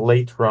going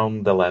late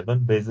round 11,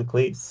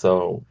 basically,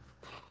 so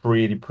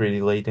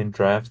pretty late in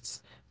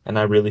drafts. And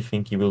I really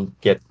think he will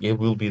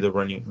be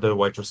the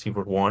wide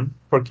receiver one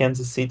for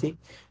Kansas City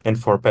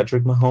and for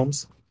Patrick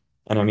Mahomes.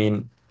 And I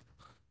mean,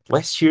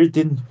 last year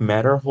didn't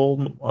matter a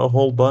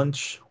whole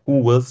bunch who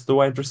was the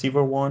wide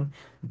receiver one.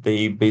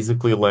 They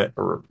basically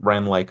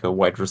ran like a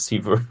wide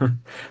receiver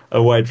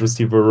a wide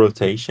receiver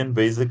rotation,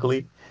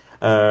 basically,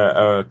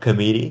 a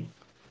committee,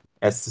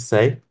 as to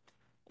say.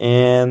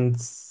 And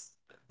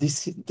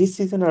this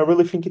season, I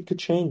really think it could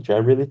change. I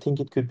really think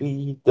it could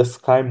be the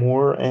Sky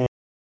Moore and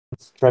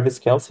Travis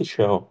Kelce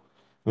show.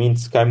 I mean,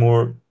 Sky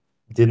Moore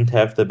didn't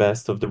have the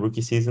best of the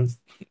rookie seasons,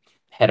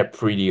 had a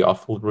pretty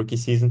awful rookie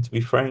season, to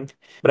be frank.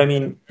 But I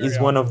mean, Very he's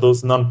one of awful.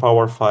 those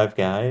non-power five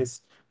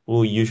guys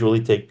who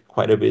usually take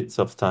quite a bit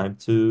of time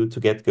to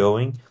get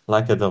going,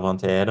 like a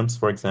Davante Adams,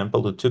 for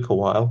example, who took a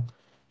while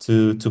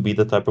to be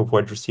the type of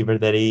wide receiver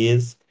that he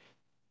is.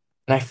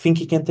 And I think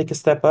he can take a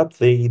step up.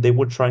 They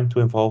were trying to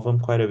involve him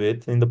quite a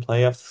bit in the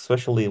playoffs,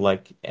 especially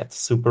like at the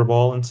Super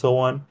Bowl and so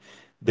on.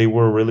 They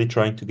were really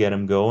trying to get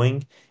him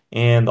going.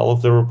 And all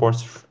of the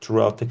reports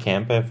throughout the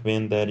camp have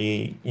been that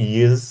he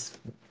is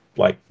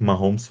like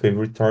Mahomes'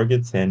 favorite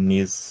targets, and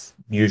he's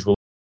usually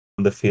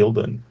on the field,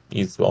 and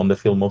he's on the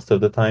field most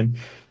of the time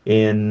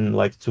in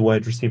like two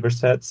wide receiver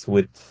sets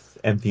with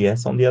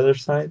MVS on the other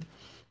side.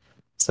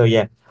 So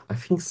yeah, I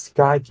think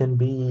Sky can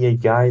be a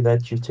guy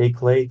that you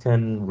take late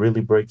and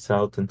really breaks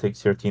out and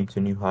takes your team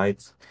to new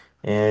heights.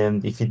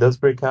 And if he does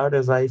break out,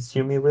 as I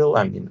assume he will,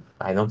 I mean,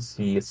 I don't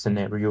see a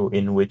scenario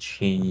in which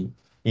he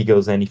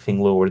goes anything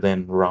lower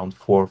than round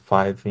 4 or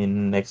 5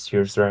 in next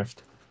year's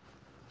draft.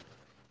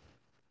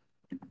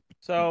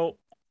 So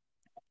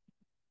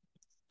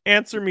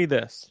answer me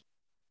this: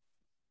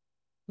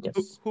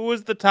 Yes, who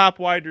was the top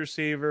wide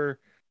receiver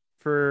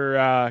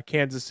for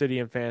Kansas City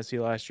in fantasy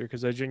last year?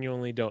 Because I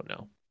genuinely don't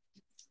know.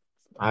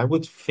 I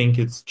would think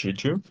it's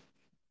Juju.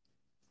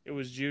 It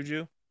was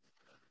Juju,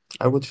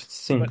 I would but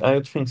think I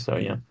would think so,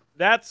 yeah.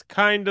 That's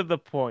kind of the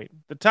point.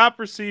 The top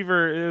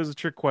receiver is a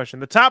trick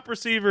question. The top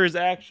receiver is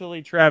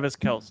actually Travis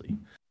Kelsey.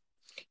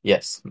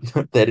 Yes,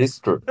 that is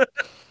true.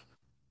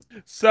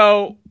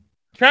 So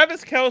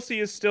Travis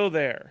Kelsey is still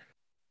there.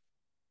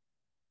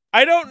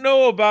 I don't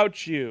know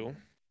about you,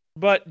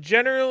 but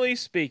generally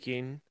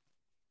speaking,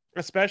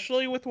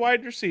 especially with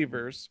wide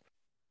receivers,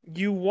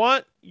 you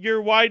want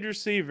your wide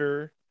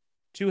receiver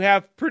to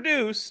have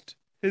produced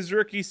his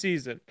rookie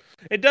season.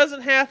 It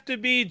doesn't have to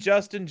be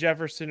Justin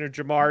Jefferson or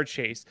Jamar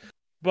Chase,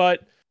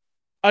 but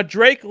a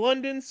Drake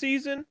London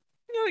season,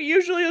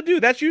 usually you'll do.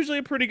 That's usually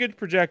a pretty good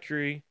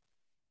trajectory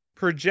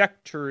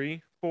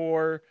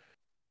for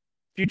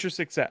future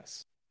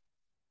success.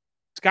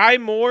 Sky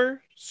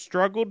Moore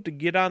struggled to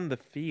get on the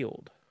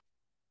field.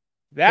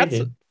 He That's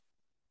did.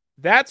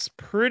 that's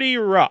pretty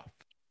rough.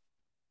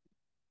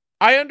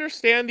 I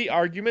understand the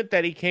argument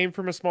that he came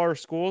from a smaller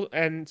school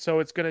and so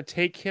it's going to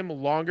take him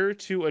longer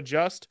to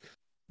adjust,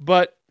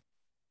 but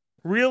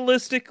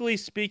realistically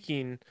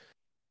speaking,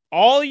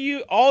 all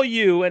you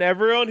and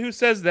everyone who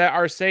says that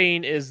are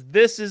saying is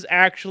this is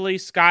actually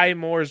Sky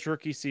Moore's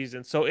rookie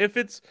season. So if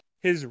it's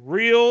his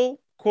real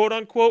quote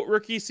unquote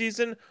rookie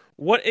season,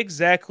 what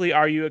exactly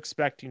are you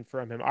expecting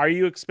from him? Are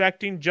you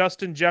expecting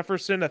Justin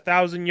Jefferson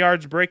 1,000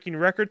 yards breaking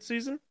record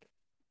season?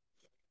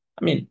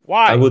 I mean,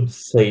 I Why? would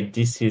say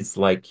this is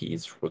like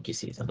his rookie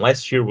season.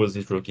 Last year was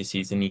his rookie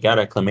season. He got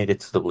acclimated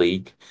to the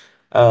league.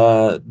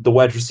 The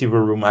wide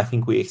receiver room, I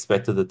think we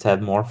expected a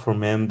tad more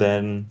from him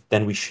than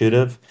we should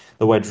have.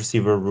 The wide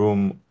receiver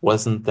room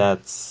wasn't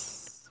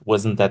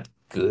that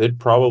good,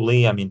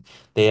 probably. I mean,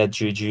 they had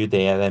Juju,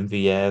 they had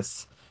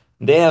MVS,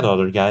 they had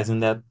other guys in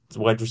that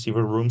wide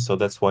receiver room, so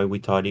that's why we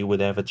thought he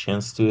would have a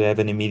chance to have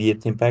an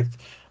immediate impact.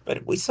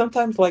 But we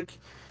sometimes like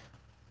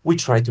we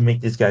try to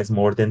make these guys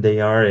more than they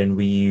are, and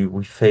we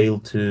fail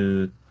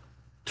to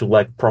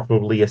like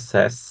properly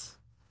assess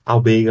how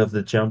big of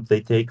the jump they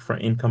take from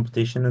in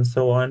competition and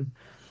so on.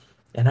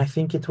 And I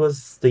think it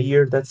was the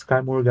year that Sky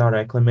Moore got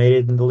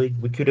acclimated in the league.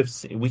 We could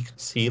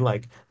see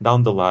like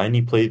down the line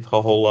he played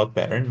a whole lot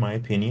better in my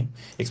opinion,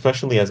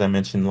 especially as I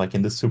mentioned like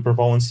in the Super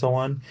Bowl and so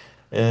on.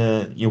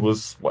 He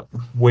was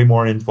way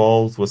more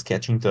involved, was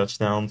catching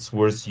touchdowns,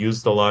 was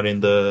used a lot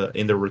in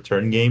the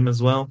return game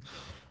as well.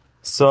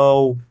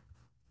 So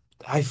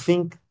I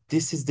think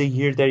this is the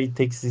year that he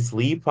takes his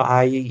leap.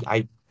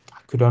 I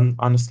could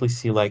honestly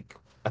see like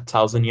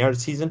 1,000 yard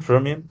season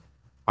from him.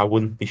 I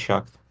wouldn't be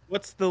shocked.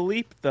 What's the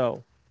leap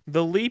though?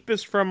 The leap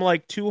is from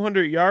like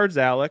 200 yards,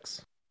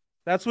 Alex.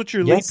 That's what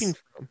you're leaping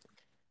Yes, from.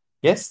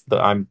 yes.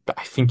 I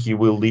think he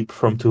will leap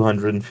from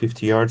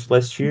 250 yards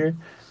last year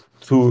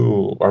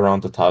to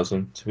around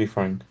 1,000. To be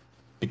frank,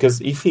 because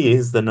if he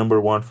is the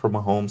number one for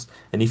Mahomes,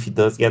 and if he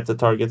does get the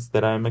targets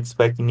that I'm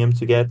expecting him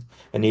to get,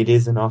 and it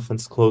is an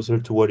offense closer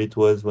to what it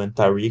was when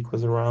Tyreek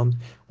was around,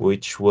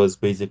 which was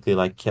basically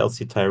like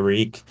Kelsey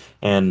Tyreek,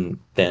 and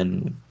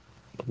then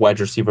wide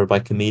receiver by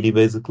committee,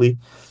 basically.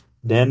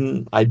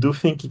 Then I do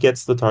think he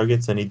gets the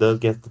targets and he does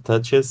get the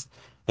touches.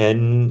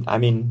 And I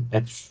mean,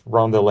 at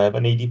round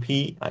 11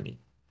 ADP, I mean,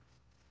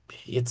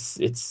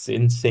 it's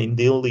insane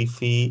deal if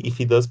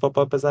he does pop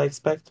up as I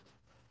expect.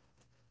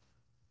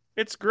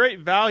 It's great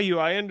value.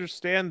 I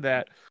understand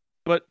that.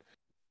 But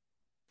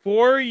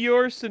for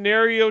your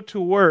scenario to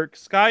work,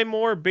 Sky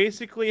Moore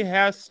basically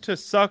has to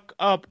suck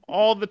up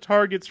all the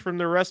targets from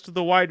the rest of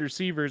the wide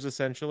receivers,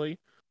 essentially,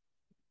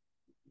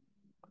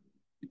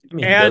 I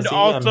mean, and does he?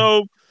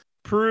 also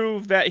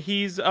prove that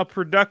he's a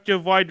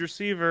productive wide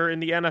receiver in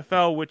the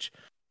NFL, which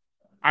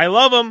I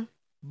love him,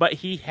 but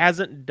he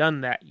hasn't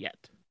done that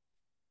yet.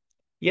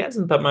 He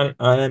hasn't that many.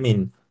 I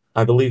mean,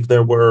 I believe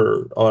there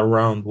were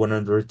around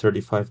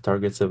 135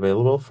 targets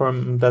available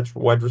from that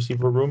wide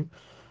receiver room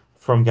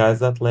from guys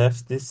that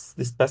left this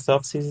past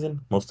off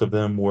season. Most of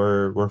them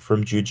were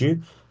from Juju,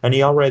 and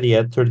he already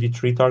had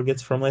 33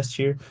 targets from last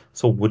year.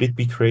 So would it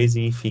be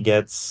crazy if he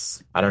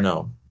gets, I don't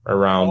know,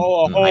 around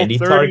Oh, a whole 90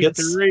 targets?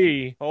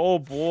 33. Oh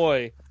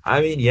boy. I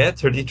mean, yeah,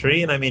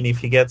 33. And I mean, if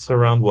he gets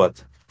around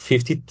what,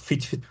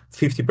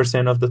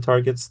 50% of the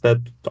targets that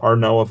are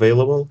now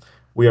available,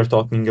 we are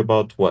talking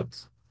about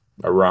what,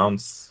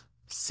 around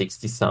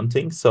 60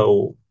 something.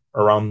 So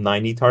around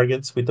 90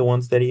 targets with the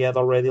ones that he had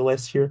already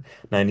last year,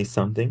 90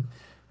 something.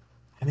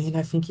 I mean,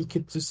 I think he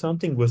could do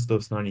something with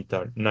those 90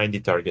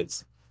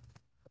 targets.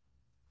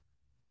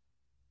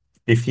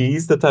 If he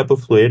is the type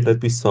of player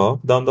that we saw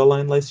down the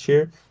line last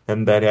year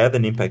and that had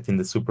an impact in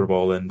the Super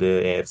Bowl and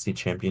the AFC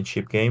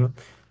Championship game,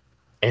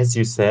 as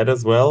you said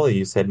as well,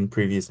 you said in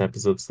previous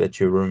episodes that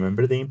you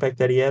remember the impact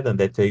that he had and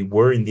that they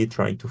were indeed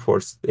trying to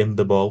force him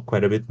the ball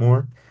quite a bit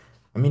more.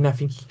 I mean, I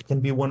think he can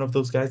be one of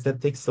those guys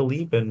that takes the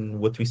leap, and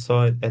what we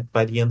saw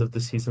by the end of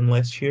the season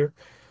last year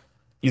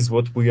is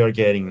what we are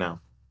getting now.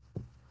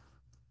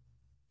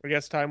 I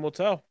guess time will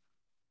tell.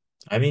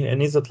 I mean, and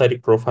his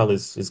athletic profile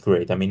is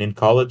great. I mean, in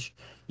college,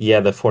 he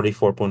had a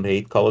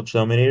 44.8 college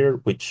dominator,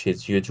 which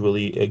is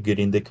usually a good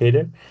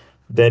indicator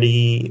that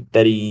he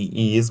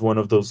is one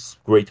of those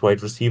great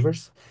wide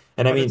receivers.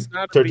 And I But it's mean,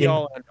 not a be 13.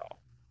 all end all.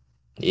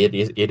 It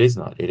is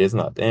not. It is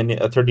not. And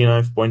a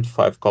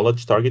 39.5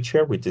 college target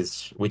share, which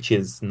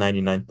is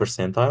 99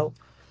 percentile.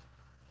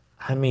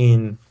 I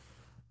mean,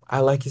 I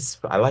like his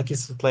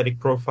athletic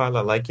profile.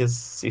 I like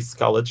his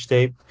college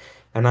tape,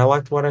 and I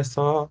liked what I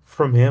saw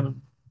from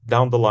him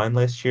down the line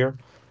last year.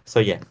 So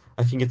yeah,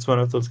 I think it's one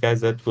of those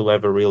guys that will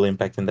have a real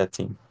impact in that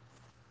team.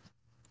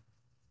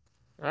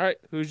 All right,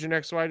 who's your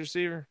next wide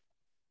receiver?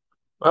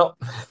 Well,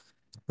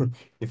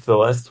 if the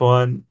last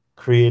one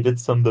created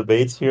some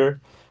debates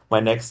here, my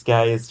next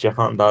guy is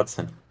Jahan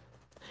Dotson,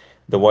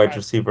 the wide Right.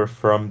 receiver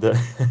from the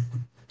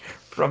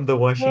from the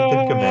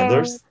Washington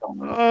Commanders,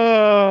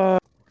 Oh,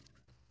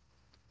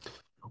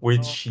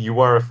 which you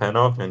are a fan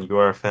of, and you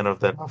are a fan of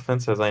that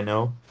offense, as I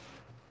know.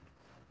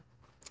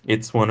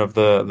 It's one of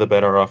the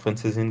better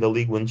offenses in the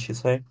league, wouldn't you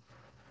say?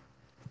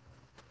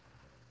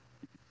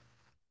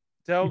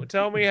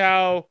 tell me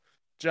how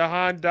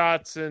Jahan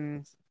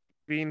Dotson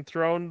being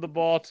thrown the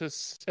ball to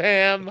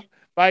Sam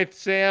by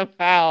Sam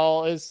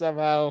Howell is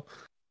somehow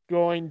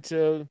going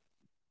to.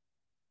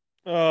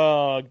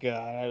 Oh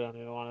God, I don't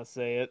even want to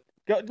say it.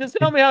 Just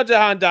tell me how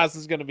Jahan Dotson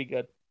is going to be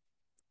good.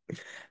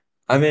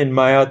 I mean,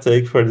 my hot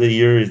take for the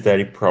year is that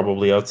he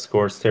probably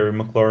outscores Terry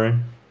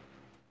McLaurin.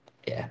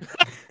 Yeah.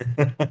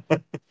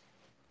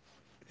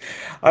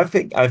 I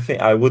think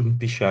I wouldn't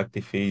be shocked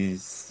if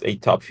he's a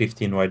top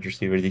 15 wide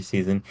receiver this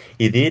season.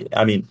 He did.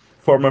 I mean,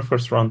 former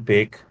first round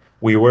pick.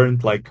 We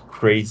weren't like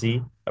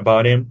crazy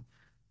about him.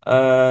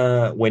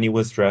 When he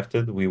was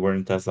drafted, we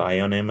weren't as high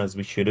on him as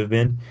we should have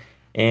been.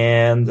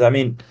 And I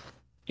mean,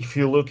 if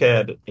you look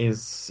at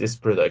his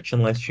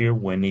production last year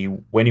when he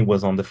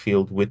was on the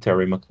field with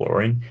Terry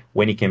McLaurin,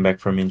 when he came back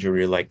from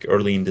injury like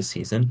early in the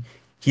season,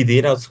 he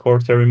did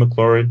outscore Terry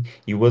McLaurin.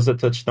 He was a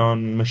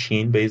touchdown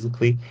machine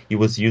basically. He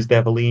was used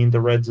heavily in the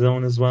red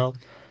zone as well.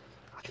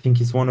 I think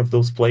he's one of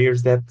those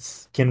players that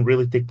can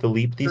really take the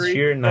leap this Three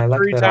year, and the I like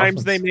three that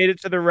times they offense. made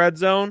it to the red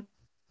zone.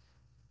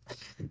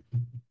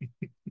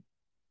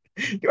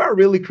 You are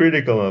really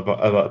critical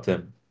about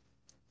him.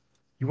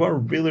 You are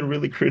really,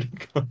 really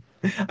critical.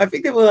 I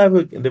think they will have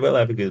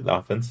a good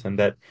offense, and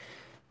that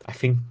I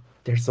think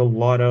there's a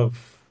lot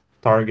of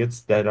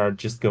targets that are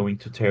just going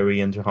to Terry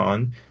and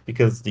Jahan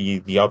because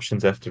the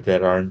options after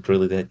that aren't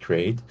really that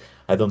great.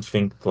 I don't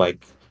think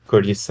like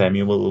Curtis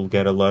Samuel will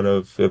get a lot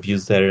of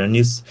use there, and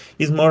he's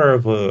more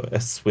of a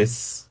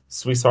Swiss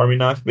Army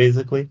knife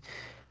basically.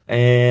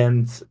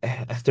 And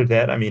after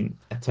that, I mean,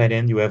 at tight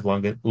end you have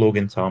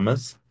Logan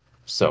Thomas,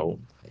 so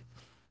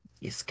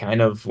he's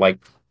kind of like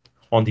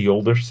on the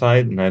older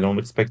side, and I don't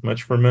expect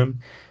much from him.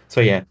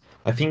 So yeah,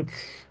 I think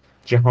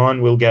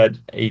Jahan will get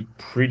a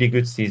pretty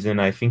good season.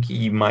 I think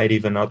he might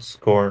even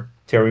outscore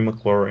Terry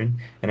McLaurin.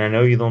 And I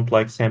know you don't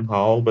like Sam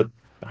Howell, but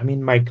I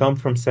mean, my come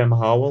from Sam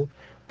Howell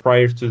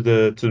prior to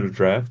the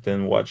draft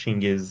and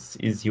watching his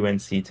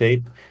UNC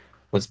tape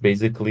was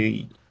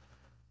basically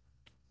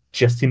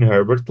Justin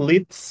Herbert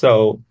lit.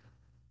 So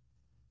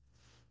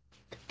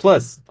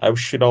plus, I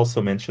should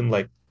also mention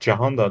like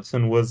Jahan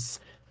Dotson was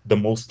the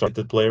most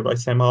targeted player by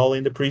Sam Howell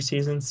in the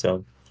preseason,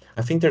 so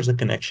I think there's a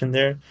connection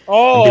there,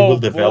 and they will Oh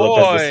develop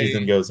as the boy.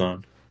 season goes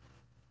on.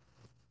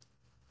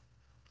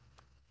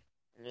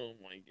 Oh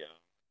my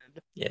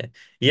God. Yeah,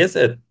 he has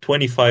a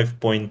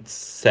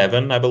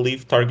 25.7, I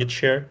believe, target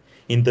share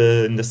in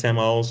the Sam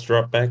Howell's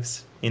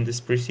dropbacks in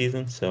this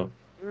preseason. So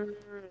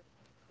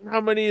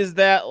How many is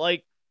that?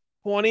 Like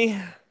 20?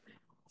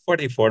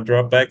 44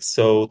 dropbacks,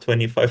 so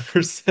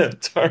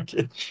 25%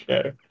 target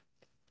share.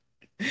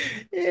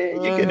 Yeah,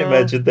 you can Uh,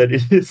 imagine that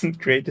it isn't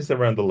great. It's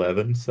around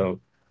 11, so.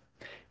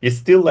 He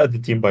still led the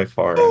team by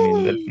far. I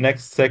mean, the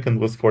next second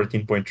was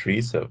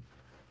 14.3, so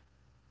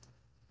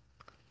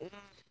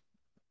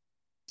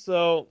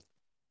so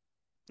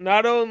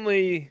not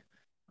only,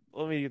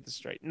 let me get this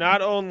straight.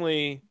 Not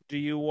only do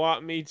you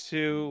want me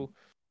to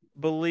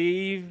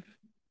believe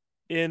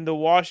in the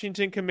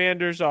Washington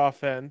Commanders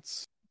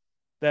offense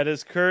that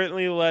is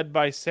currently led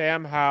by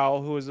Sam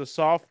Howell, who is a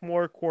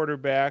sophomore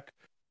quarterback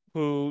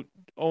who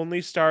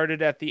only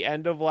started at the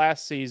end of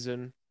last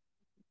season.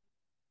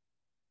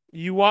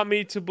 You want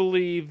me to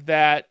believe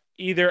that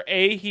either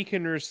A, he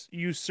can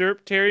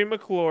usurp Terry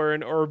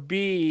McLaurin, or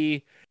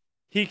B,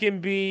 he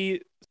can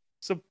be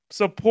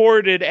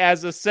supported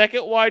as a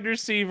second wide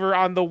receiver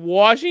on the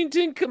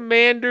Washington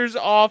Commanders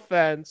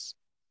offense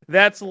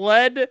that's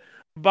led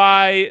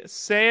by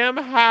Sam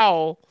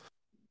Howell.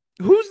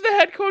 Who's the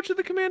head coach of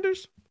the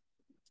Commanders?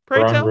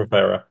 Pray Ron tell.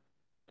 Rivera.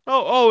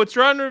 It's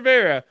Ron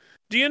Rivera.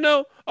 Do you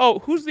know? Oh,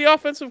 who's the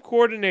offensive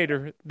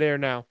coordinator there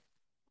now?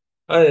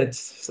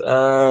 It's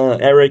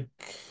Eric.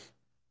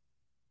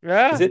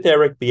 Is Yeah, it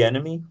Eric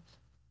Bieniemy?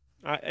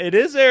 it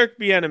is Eric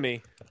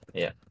Bieniemy.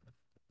 Yeah.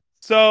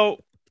 So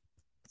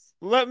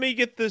let me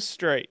get this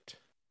straight.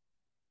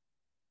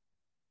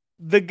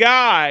 The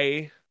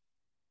guy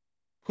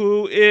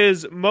who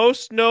is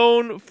most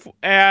known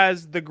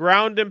as the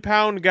ground and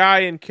pound guy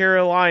in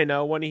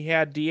Carolina when he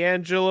had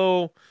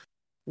D'Angelo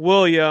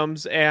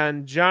Williams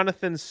and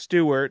Jonathan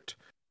Stewart,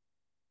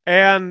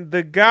 And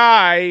the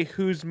guy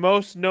who's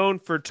most known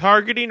for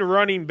targeting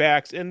running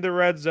backs in the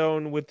red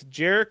zone with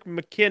Jerick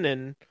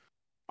McKinnon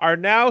are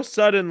now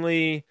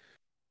suddenly,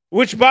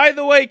 which by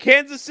the way,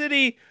 Kansas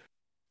City,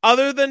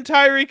 other than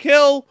Tyreek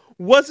Hill,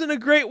 wasn't a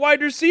great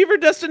wide receiver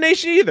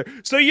destination either.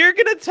 So you're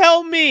going to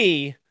tell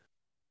me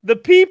the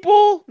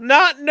people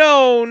not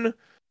known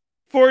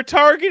for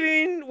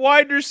targeting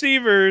wide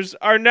receivers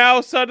are now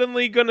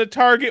suddenly going to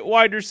target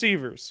wide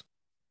receivers.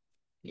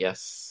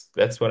 Yes,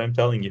 that's what I'm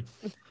telling you.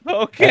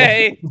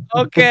 Okay.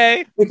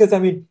 Okay. Because I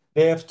mean,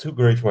 they have two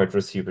great wide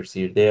receivers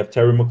here. They have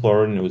Terry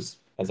McLaurin, who's,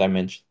 as I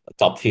mentioned, a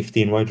top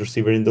 15 wide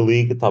receiver in the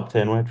league, a top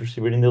 10 wide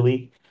receiver in the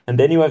league. And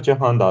then you have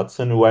Jahan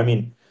Dotson, who, I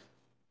mean,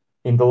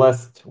 in the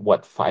last,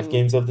 what, 5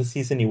 games of the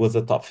season, he was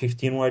a top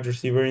 15 wide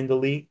receiver in the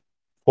league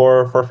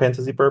for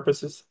fantasy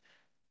purposes.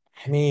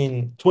 I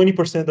mean,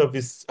 20% of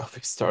his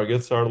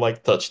targets are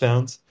like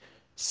touchdowns.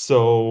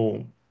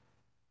 So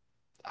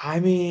I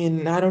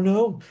mean, I don't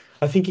know.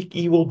 I think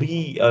he will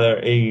be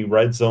a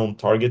red zone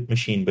target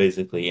machine,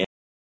 basically,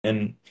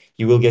 and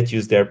he will get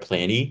used there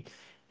plenty.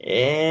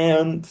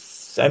 And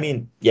I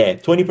mean, yeah,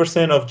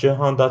 20% of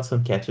Jahan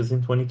Dotson catches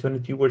in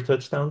 2022 were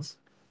touchdowns.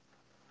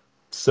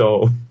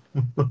 So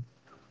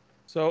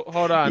So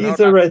hold on, hold he's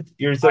a on.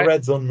 he's a I,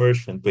 red zone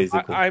merchant, I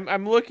basically.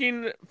 I'm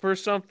looking for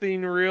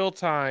something real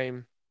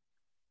time.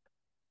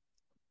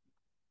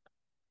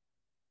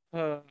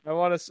 I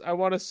want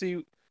to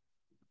see.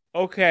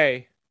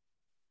 Okay,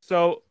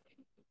 so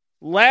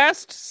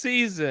last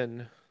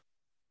season,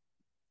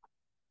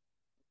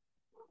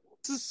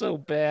 this is so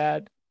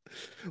bad.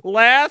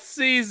 Last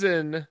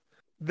season,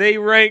 they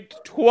ranked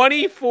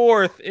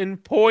 24th in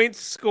points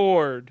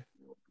scored,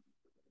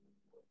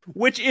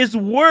 which is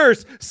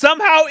worse.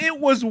 Somehow it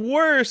was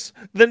worse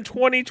than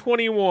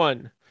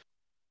 2021.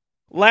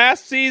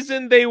 Last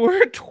season, they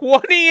were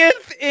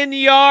 20th in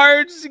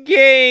yards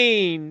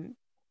gained.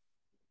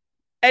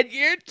 And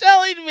you're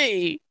telling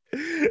me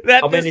How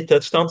that many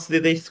touchdowns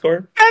did they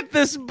score?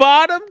 this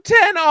bottom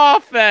 10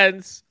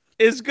 offense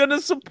is going to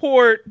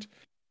support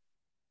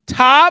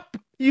top,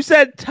 you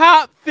said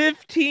top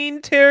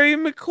 15 Terry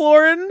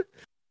McLaurin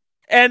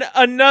and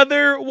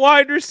another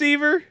wide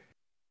receiver?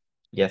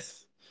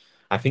 Yes,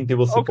 I think they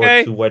will support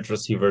Okay. two wide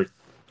receiver,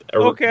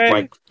 Okay.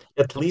 like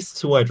at least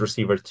two wide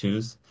receiver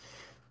twos.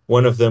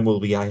 One of them will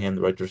be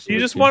high-end wide You receiver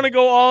just too. want to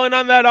go all in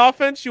on that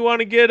offense? You want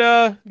to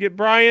get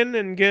Brian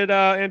and get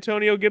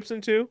Antonio Gibson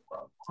too?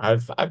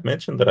 I've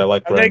mentioned that I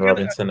like Are they Brian going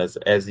to Robinson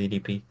as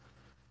EDP.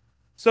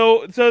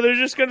 So they're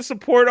just going to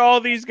support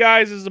all these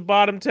guys as a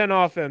bottom 10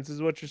 offense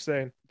is what you're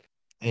saying.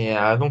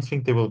 Yeah, I don't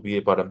think they will be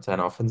a bottom 10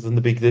 offense, and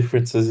the big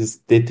difference is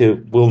they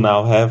will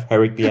now have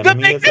Eric The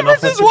Bieniemy big as an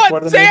difference is offensive what?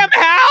 Sam coordinator,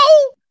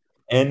 Howell?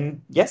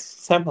 and yes,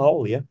 Sam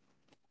Howell. Yeah,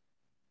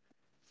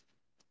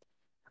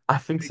 I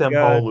think My Sam God.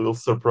 Howell will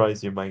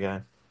surprise you, my guy.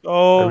 I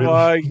Oh really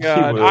my think he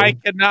God. I will.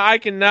 cannot I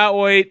cannot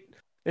wait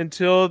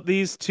until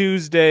these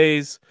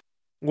Tuesdays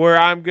where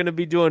I'm going to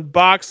be doing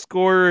box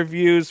score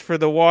reviews for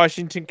the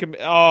Washington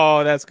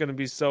Oh, that's going to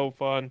be so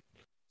fun.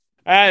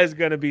 That is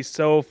going to be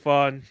so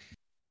fun.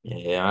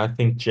 Yeah, I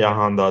think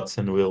Jahan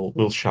Dotson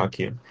will shock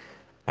you.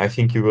 I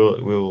think he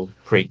will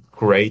break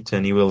great,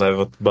 and he will have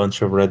a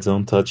bunch of red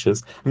zone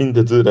touches. I mean,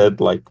 the dude had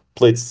like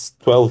played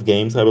 12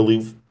 games, I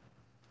believe.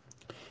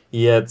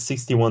 He had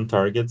 61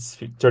 targets,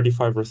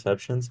 35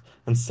 receptions,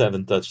 and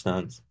 7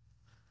 touchdowns.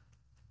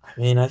 I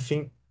mean, I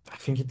think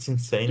it's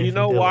insane. Do I you think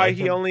know they why like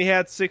he him only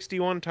had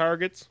 61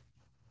 targets?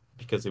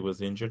 because he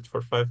was injured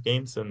for 5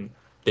 games and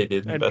they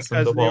didn't And pass him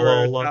because the they ball were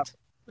a a top lot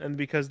and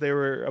because they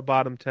were a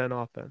bottom 10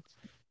 offense.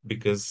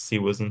 because he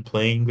wasn't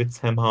playing with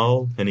Sam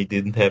Howell and he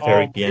didn't have Oh,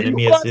 Eric he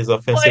Bieniemy as was his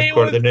offensive playing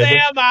with coordinator.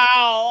 Sam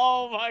Howell.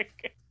 Oh my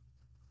God.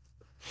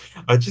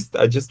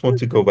 I just want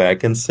to go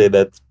back and say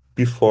that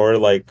before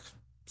like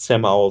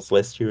Sam Howell's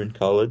last year in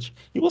college,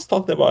 he was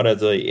talked about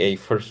as a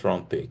first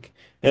round pick.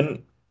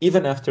 And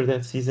even after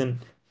that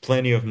season,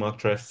 plenty of mock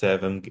drafts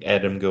had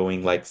him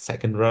going like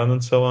second round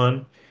and so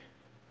on.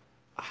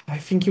 I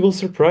think he will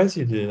surprise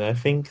you, dude. I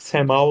think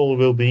Sam Howell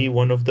will be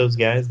one of those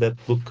guys that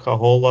look a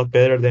whole lot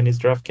better than his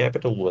draft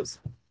capital was.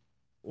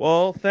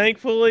 Well,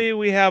 thankfully,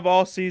 we have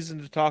all season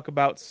to talk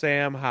about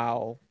Sam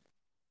Howell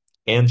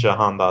And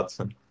Jahan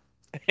Dotson.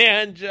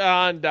 and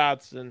John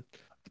Dotson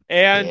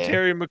and Yeah.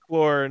 Terry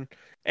McLaurin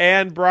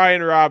and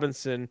Brian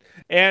Robinson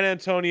and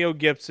Antonio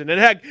Gibson. And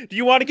heck, do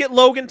you want to get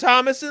Logan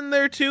Thomas in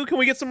there too? Can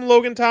we get some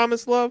Logan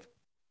Thomas love?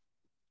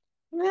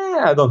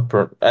 Yeah,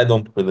 I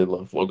don't really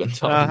love Logan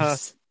Uh huh.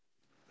 Thomas.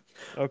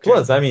 Okay.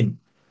 Plus, I mean,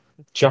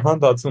 Jahan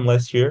Dotson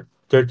last year,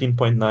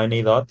 13.9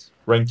 ADOT,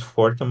 ranked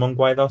fourth among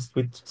wideouts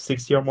with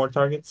 60 or more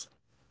targets.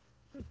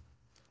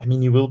 I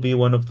mean, he will be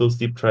one of those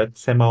deep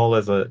threats. Sam Howell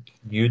has a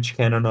huge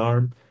cannon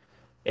arm,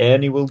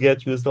 and he will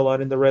get used a lot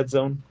in the red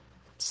zone.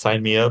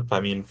 Sign me up. I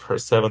mean, for a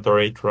seventh or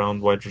eighth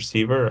round wide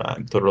receiver,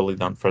 I'm totally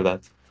down for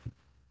that.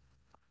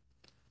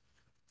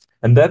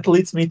 And that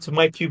leads me to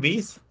my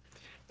QBs,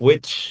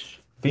 which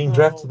being Oh.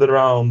 drafted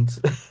around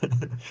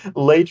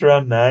late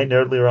round 9,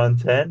 early round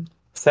 10,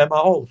 Sam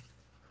Howell.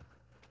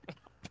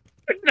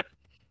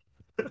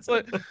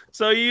 So,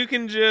 so you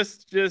can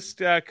just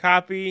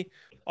copy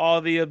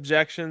all the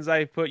objections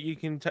I put. You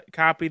can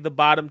copy the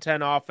bottom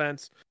 10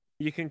 offense.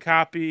 You can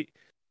copy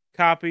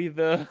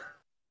the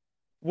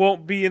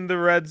won't be in the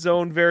red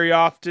zone very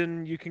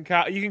often. You can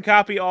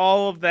copy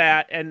all of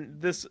that,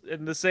 and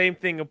the same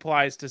thing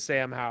applies to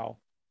Sam Howell.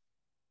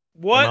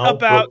 Sam What Howell,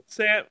 about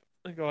Sam?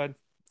 Go ahead.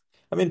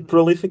 I mean,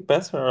 prolific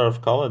passer out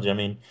of college. I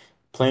mean,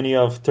 plenty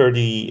of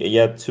 30. He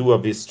had two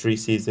of his three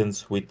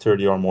seasons with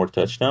 30 or more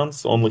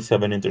touchdowns, only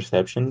seven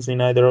interceptions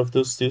in either of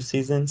those two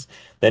seasons.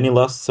 Then he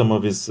lost some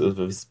of his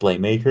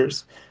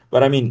playmakers.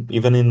 But I mean,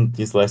 even in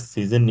this last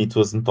season, it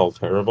wasn't all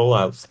terrible.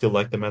 I still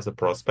like them as a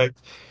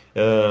prospect.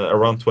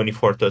 Around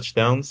 24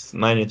 touchdowns,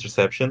 nine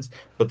interceptions.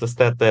 But the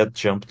stat that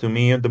jumped to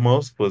me the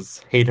most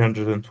was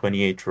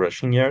 828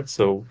 rushing yards.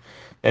 So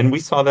and we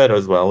saw that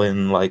as well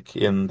in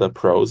the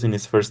pros in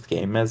his first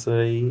game as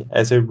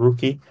a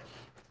rookie.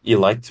 He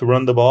liked to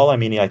run the ball. I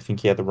mean, I think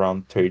he had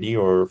around 30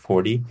 or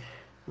 40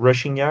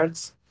 rushing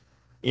yards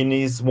in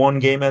his one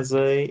game as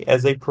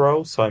a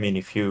pro. So I mean,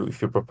 if you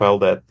propel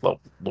that well,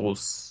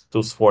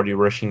 those 40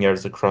 rushing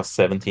yards across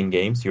 17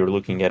 games, you're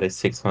looking at a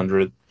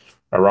 600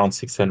 around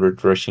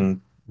 600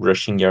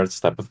 rushing yards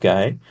type of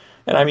guy.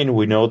 And I mean,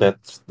 we know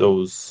that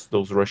those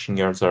rushing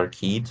yards are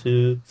key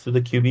to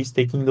the QBs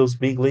taking those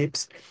big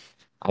leaps.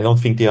 I don't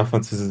think the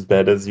offense is as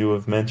bad as you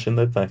have mentioned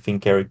it. I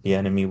think Eric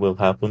Bieniemy will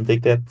help him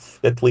take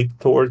that leap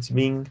towards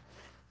being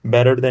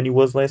better than he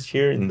was last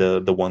year in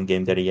the one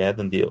game that he had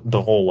and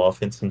the whole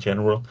offense in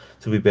general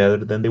to be better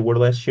than they were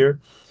last year.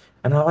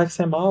 And I like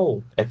Sam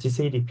Howell at his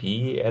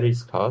ADP at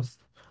his cost.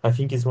 I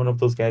think he's one of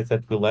those guys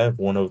that will have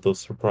one of those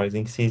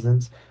surprising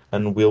seasons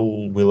and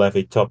will have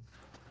a top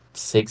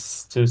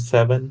 6 to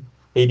 7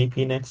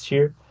 ADP next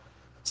year.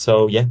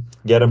 So yeah,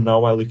 get him now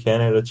while you can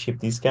at a cheap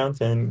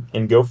discount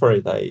and go for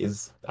it.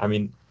 I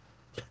mean,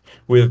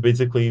 we have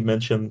basically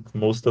mentioned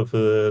most of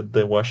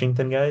the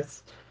Washington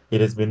guys. It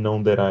has been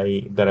known that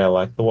I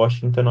like the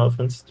Washington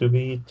offense to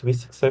be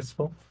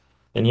successful.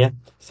 And yeah,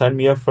 sign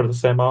me up for the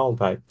Sam Howell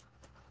type.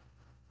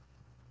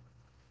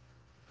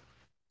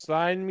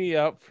 Sign me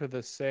up for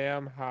the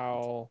Sam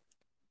Howell.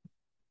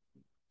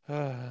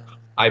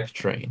 Hype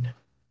train.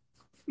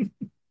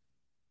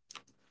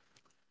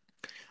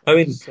 I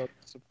I'm mean, so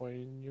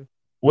disappointed in you.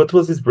 what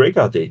was his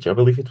breakout age? I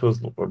believe it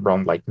was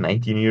around like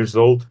 19 years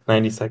old,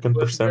 It 92nd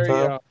was very percentile.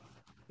 young.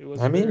 It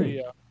was I very mean,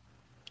 young.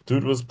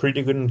 dude was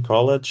pretty good in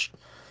college.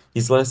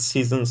 His last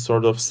season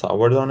sort of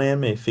soured on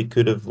him. If he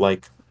could have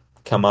like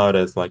come out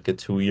as like a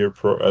 2 year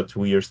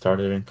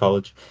starter in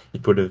college,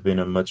 it would have been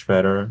a much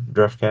better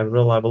draft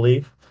capital, I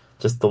believe.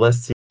 Just the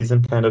last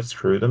season kind of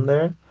screwed him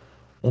there.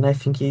 And I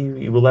think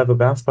he will have a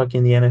bounce back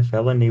in the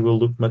NFL and he will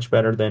look much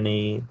better than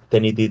he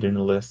did in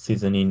the last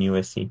season in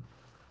USC.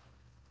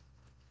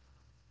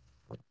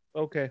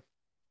 Okay,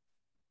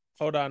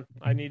 hold on.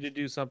 I need to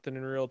do something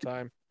in real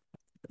time.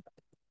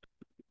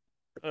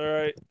 All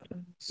right.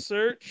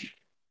 Search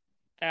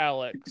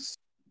Alex.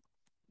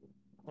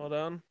 Hold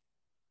on.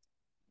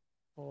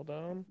 Hold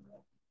on.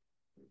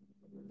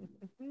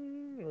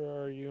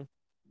 Where are you?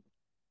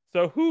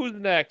 So who's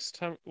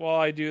next? While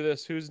I do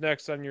this, who's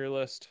next on your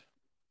list?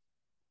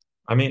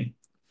 I mean,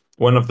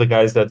 one of the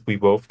guys that we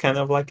both kind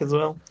of like as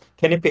well,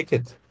 Kenny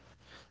Pickett,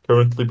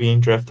 currently being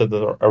drafted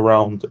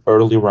around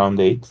early round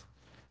 8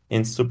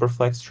 in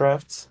Superflex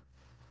drafts.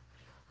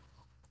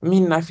 I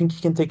mean, I think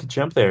he can take a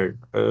jump there.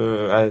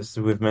 As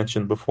we've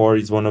mentioned before,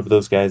 he's one of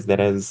those guys that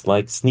has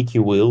like sneaky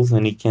wheels,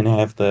 and he can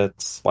have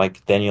that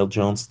like Daniel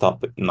Jones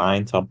top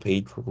 9, top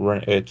 8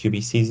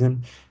 QB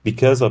season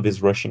because of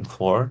his rushing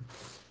floor.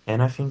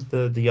 And I think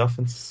the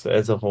offense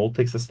as a whole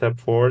takes a step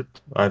forward.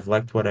 I've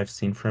liked what I've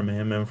seen from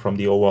him and from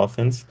the whole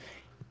offense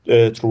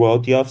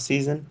throughout the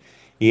offseason.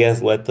 He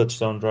has led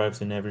touchdown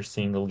drives in every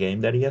single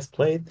game that he has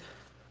played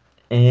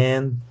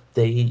and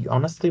they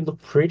honestly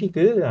look pretty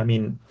good. I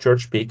mean,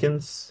 George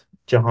Pickens,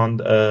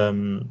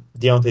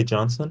 Deontay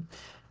Johnson,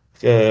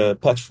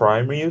 Pat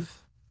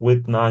Freiermuth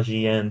with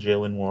Najee and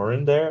Jalen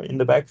Warren there in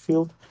the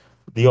backfield.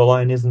 The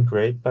O-line isn't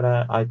great, but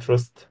I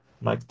trust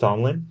Mike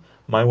Tomlin.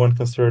 My one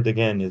concern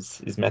again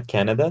is Matt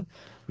Canada,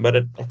 but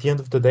at the end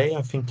of the day,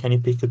 I think Kenny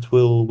Pickett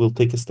will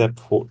take a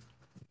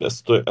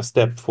a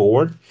step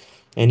forward,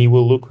 and he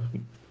will look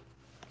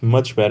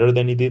much better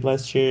than he did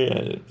last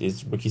year.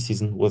 His rookie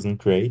season wasn't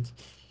great.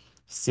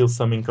 Still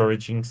some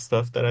encouraging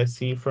stuff that I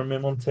see from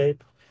him on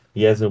tape.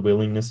 He has a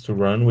willingness to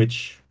run,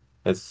 which,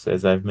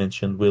 as I've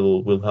mentioned,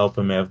 will help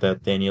him have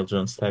that Daniel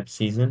Jones type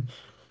season.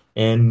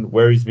 And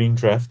where he's being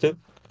drafted,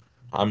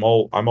 I'm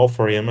all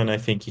for him, and I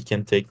think he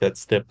can take that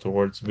step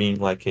towards being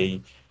like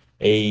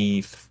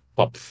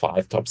top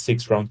 5, top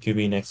 6 round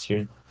QB next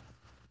year.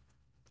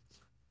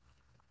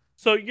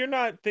 So you're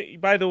not.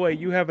 By the way,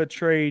 you have a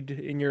trade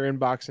in your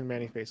inbox in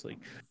Manny Face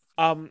League.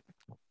 Um.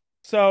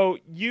 So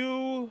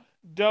you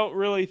don't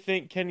really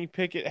think Kenny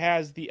Pickett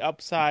has the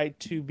upside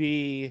to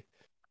be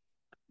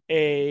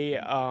a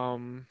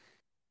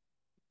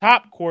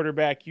top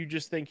quarterback. You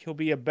just think he'll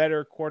be a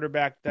better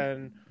quarterback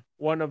than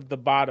one of the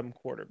bottom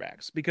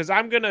quarterbacks. Because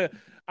I'm gonna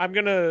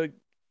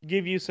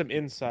give you some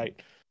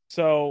insight.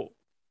 So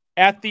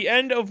at the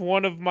end of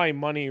one of my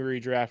money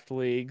redraft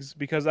leagues,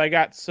 because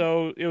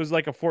it was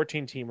like a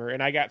 14 teamer,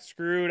 and I got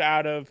screwed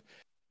out of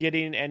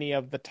getting any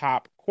of the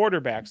top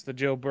quarterbacks, the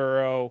Joe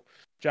Burrow,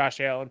 Josh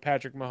Allen,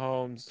 Patrick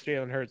Mahomes,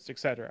 Jalen Hurts,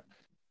 etc.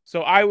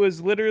 So I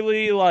was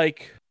literally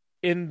like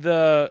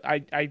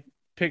I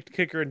picked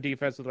kicker and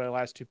defense with my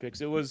last two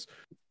picks. It was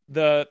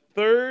the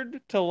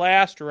third to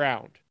last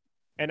round,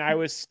 and I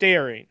was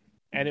staring,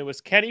 and it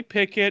was Kenny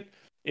Pickett,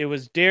 it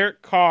was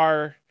Derek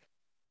Carr,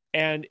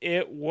 and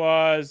there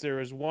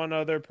was one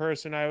other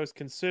person I was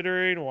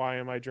considering. Why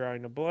am I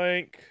drawing a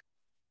blank?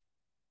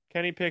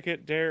 Kenny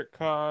Pickett, Derek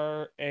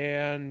Carr,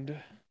 and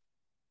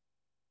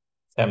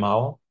Sam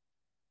Howell.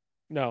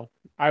 no,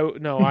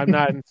 I'm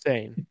not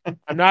insane.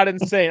 I'm not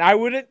insane. I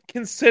wouldn't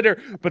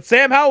consider, but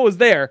Sam Howell was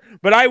there,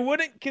 but I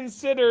wouldn't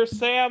consider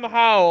Sam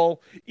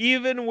Howell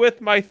even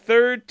with my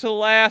third to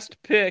last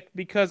pick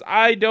because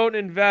I don't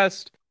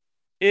invest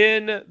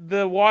in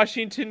the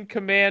Washington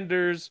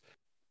Commanders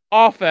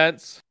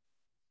offense.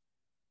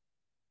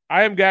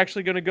 I am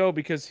actually going to go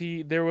because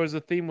there was a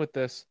theme with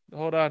this.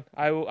 Hold on.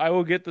 I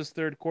will get this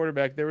third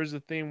quarterback. There was a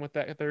theme with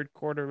that third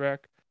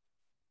quarterback.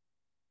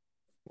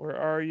 Where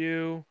are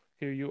you?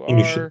 Here you And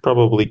are.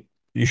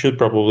 you should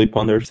probably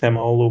ponder Sam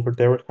all over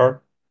Derek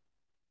Carr.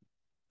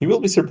 You will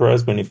be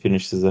surprised when he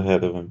finishes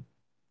ahead of him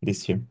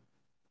this year.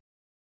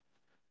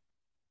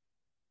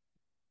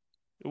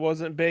 It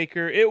wasn't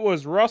Baker. It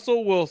was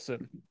Russell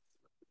Wilson.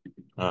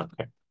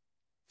 Okay.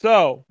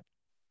 So,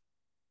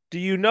 do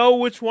you know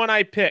which one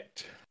I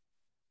picked?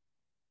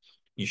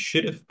 You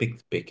should have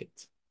picked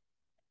Pickett.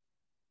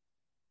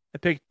 I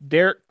picked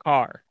Derek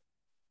Carr.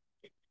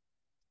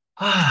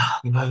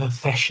 You have a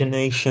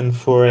fascination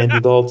for Andy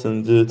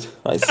Dalton, dude.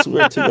 I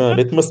swear to God,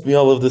 it must be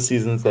all of the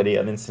seasons that he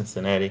had in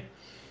Cincinnati.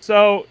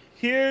 So,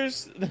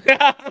 here's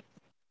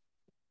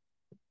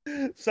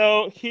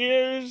So,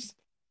 here's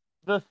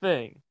the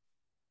thing.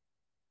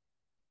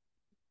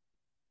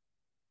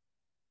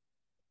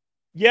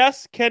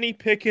 Yes, Kenny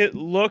Pickett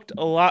looked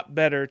a lot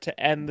better to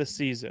end the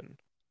season.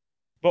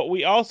 But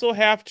we also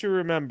have to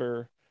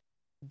remember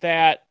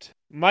that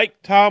Mike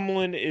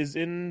Tomlin is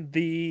in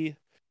the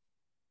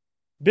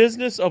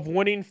business of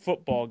winning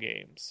football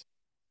games.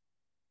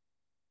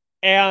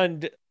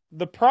 And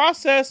the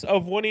process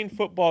of winning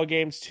football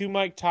games to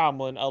Mike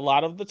Tomlin, a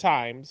lot of the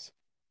times,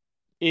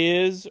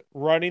 is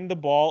running the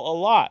ball a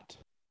lot.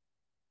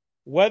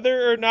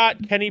 Whether or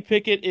not Kenny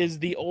Pickett is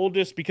the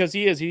oldest, because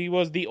he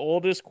was the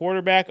oldest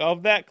quarterback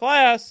of that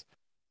class,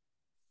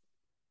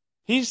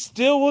 he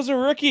still was a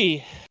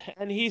rookie.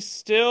 And he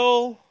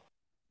still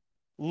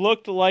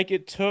looked like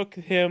it took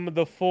him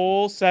the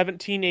full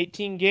 17,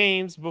 18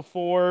 games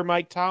before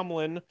Mike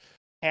Tomlin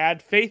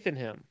had faith in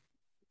him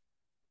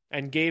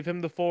and gave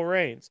him the full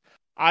reins.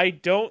 I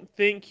don't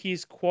think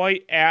he's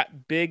quite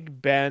at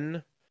Big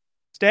Ben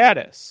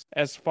status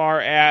as far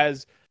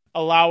as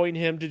allowing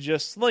him to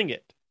just sling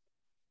it.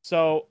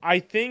 So I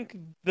think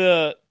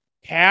the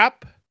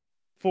cap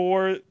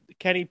for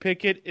Kenny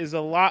Pickett is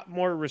a lot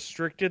more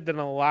restricted than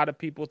a lot of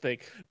people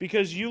think.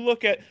 Because you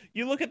look at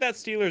that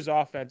Steelers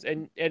offense,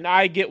 and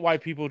I get why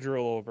people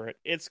drill over it.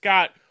 It's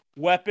got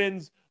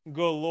weapons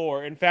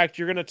galore. In fact,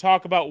 you're going to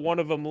talk about one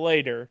of them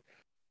later.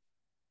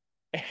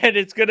 And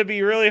it's going to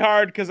be really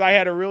hard because I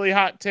had a really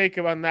hot take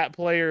on that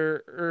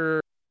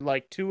player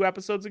like 2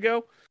 episodes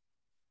ago.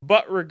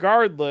 But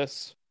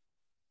regardless,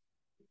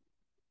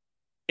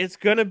 it's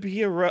going to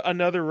be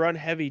another run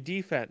heavy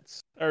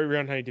defense, or a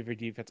run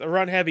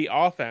heavy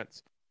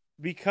offense.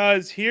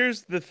 Because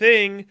here's the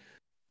thing,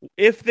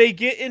 if they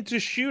get into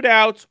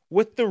shootouts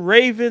with the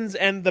Ravens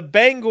and the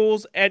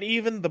Bengals and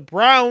even the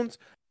Browns,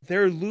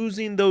 they're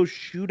losing those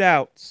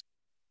shootouts.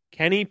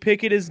 Kenny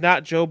Pickett is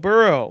not Joe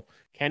Burrow.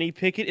 Kenny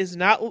Pickett is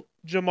not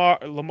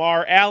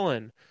Lamar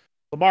Allen.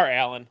 Lamar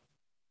Allen.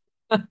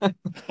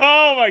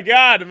 Oh my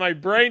God, my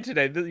brain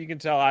today. You can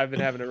tell I've been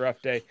having a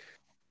rough day.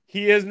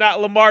 He is not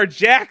Lamar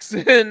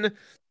Jackson,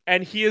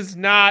 and he is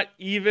not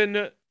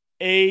even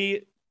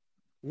a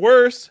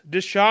worse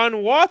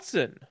Deshaun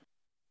Watson.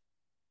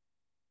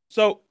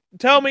 So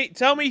tell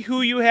me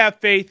who you have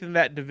faith in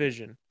that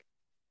division.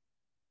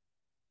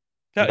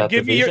 In that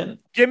division,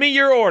 Give me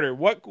your order.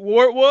 What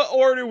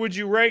order would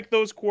you rank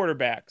those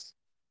quarterbacks?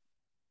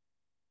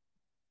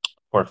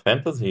 for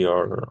fantasy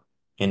or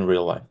in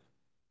real life?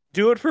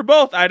 Do it for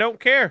both. I don't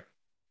care.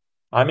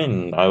 I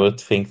mean, I would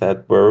think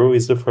that Burrow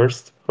is the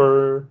first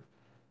for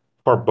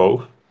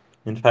both,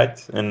 in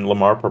fact, and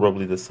Lamar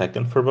probably the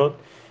second for both.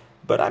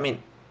 But I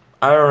mean,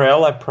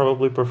 IRL, I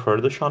probably prefer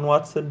Deshaun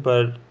Watson,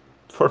 but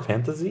for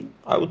fantasy,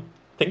 I would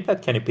think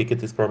that Kenny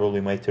Pickett is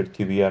probably my third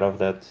QB out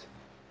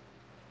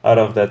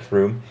of that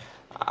room.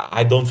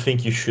 I don't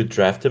think you should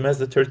draft him as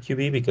the third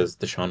QB because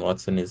Deshaun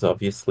Watson is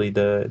obviously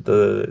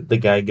the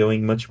guy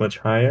going much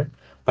higher.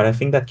 But I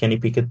think that Kenny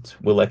Pickett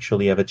will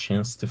actually have a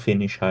chance to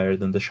finish higher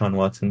than Deshaun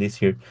Watson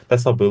this year.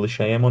 That's how bullish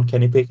I am on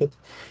Kenny Pickett.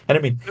 And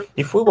I mean,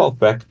 if we walk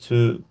back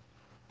to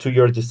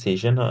your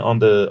decision on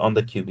the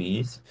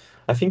QBs,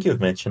 I think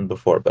you've mentioned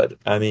before, but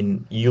I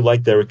mean, you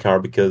like Derek Carr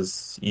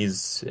because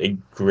he's a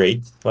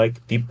great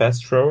like deep pass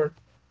thrower,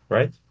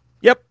 right?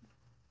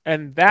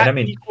 And And that I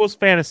mean, equals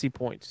fantasy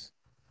points.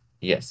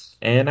 yes.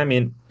 And I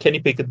mean, Kenny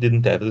Pickett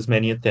didn't have as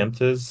many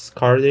attempts as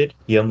Carr did.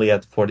 He only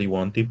had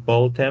 41 deep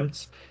ball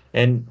attempts,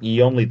 and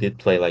he only did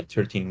play like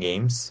 13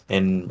 games.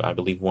 And I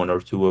believe one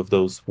or two of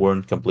those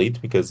weren't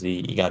complete because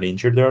he got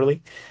injured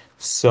early.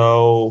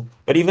 So,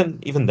 but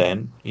even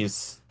then,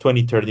 he's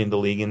 23rd in the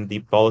league in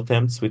deep ball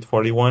attempts with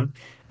 41.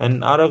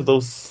 And out of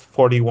those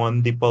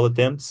 41 deep ball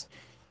attempts,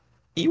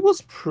 he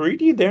was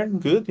pretty darn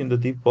good in the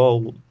deep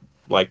ball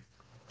like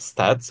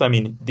stats. I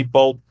mean, deep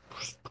ball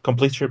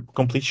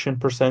completion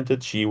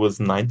percentage, he was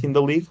ninth in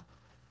the league.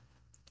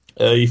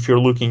 If you're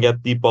looking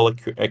at deep ball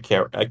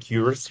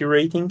accuracy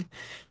rating,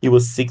 he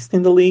was sixth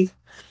in the league.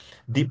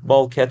 Deep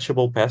ball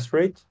catchable pass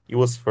rate, he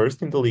was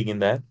first in the league in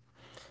that.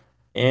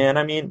 And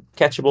I mean,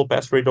 catchable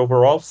pass rate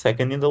overall,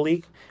 second in the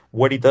league.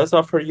 What he does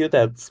offer you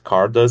that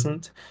Carr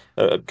doesn't,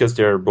 because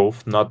they're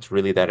both not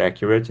really that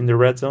accurate in the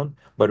red zone.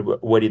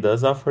 But what he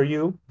does offer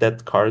you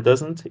that Carr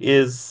doesn't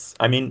is,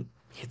 I mean,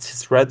 it's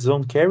his red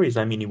zone carries.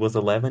 I mean, he was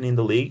 11 in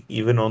the league,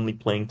 even only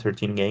playing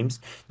 13 games.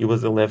 He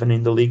was 11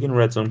 in the league in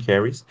red zone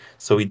carries.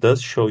 So he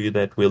does show you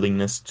that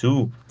willingness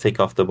to take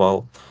off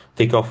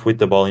with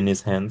the ball in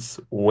his hands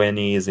when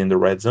he is in the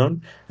red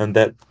zone, and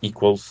that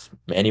equals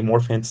many more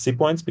fantasy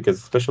points because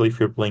especially if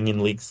you're playing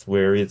in leagues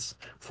where it's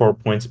 4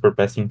 points per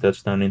passing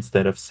touchdown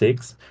instead of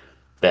six,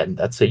 then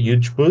that's a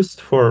huge boost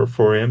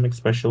for him,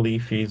 especially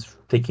if he's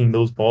taking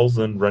those balls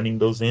and running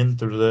those in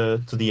to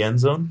the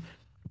end zone.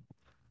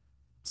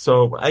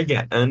 So I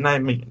get, and I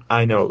mean,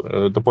 I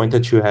know the point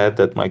that you had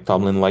that Mike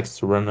Tomlin likes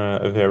to run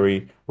a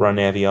very run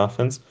heavy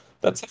offense.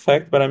 That's a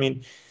fact, but I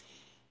mean,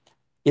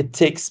 it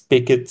takes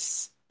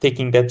Pickett's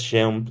taking that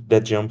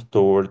jump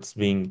towards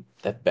being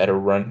that better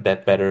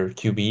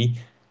QB,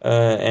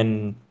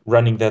 and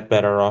running that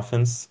better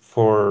offense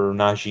for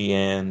Najee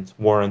and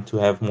Warren to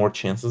have more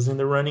chances in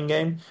the running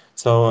game.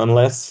 So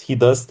unless he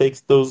does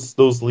take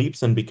those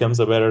leaps and becomes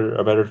a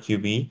better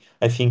QB,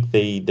 I think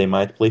they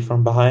might play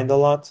from behind a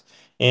lot.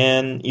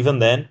 And even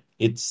then,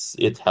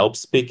 it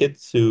helps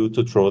Pickett to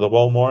throw the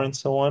ball more and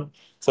so on.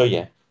 So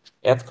yeah,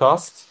 at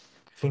cost.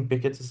 I think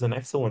Pickett is an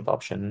excellent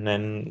option,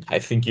 and I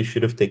think you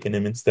should have taken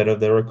him instead of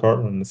Derek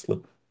Carr,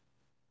 honestly.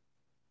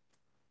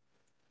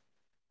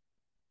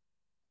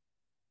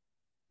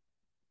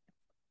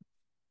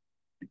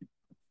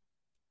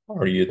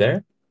 Are you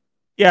there?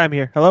 Yeah, I'm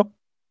here. Hello?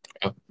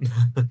 Oh.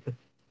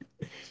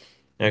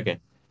 Okay.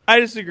 I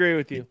disagree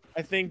with you.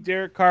 I think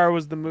Derek Carr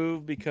was the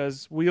move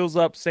because wheels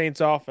up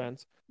Saints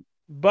offense.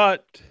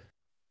 But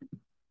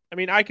I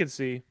mean, I can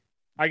see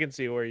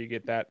where you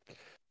get that.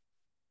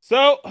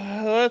 So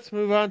let's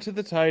move on to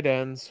the tight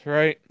ends,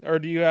 right? Or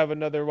do you have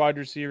another wide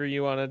receiver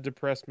you want to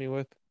depress me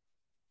with?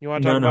 You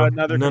want to talk No, about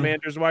no, another none,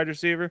 Commanders wide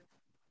receiver?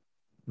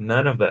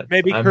 none of that.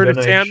 Maybe I'm gonna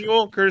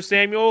actually, Curtis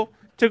Samuel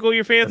tickle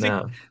your fancy?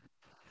 no,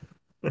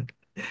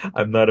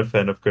 I'm not a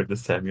fan of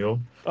Curtis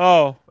Samuel.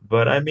 Oh,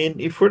 But I mean,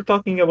 if we're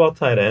talking about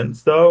tight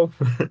ends, though,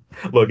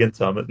 Logan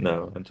Thomas,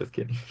 no, I'm just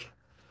kidding.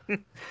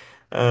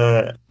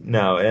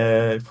 No,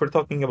 if we're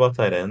talking about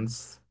tight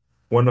ends,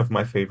 one of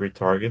my favorite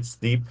targets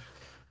deep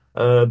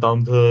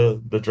down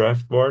the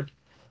draft board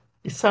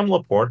is Sam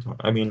Laporte.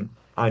 I mean,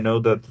 I know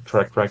that the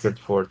track record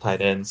for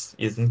tight ends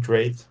isn't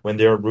great when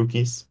they are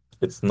rookies.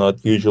 It's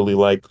not usually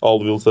like all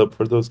wheels up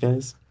for those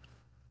guys.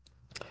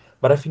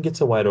 But I think it's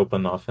a wide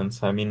open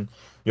offense. I mean,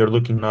 you're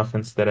looking at an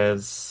offense that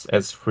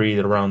has free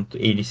around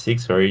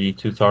 86 or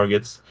 82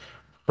 targets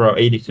for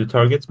 82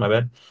 targets, my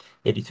bad.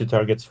 82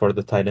 targets for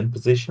the tight end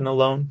position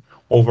alone.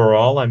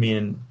 Overall, I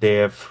mean, they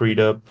have freed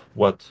up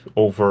what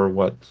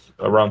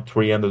around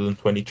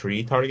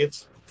 323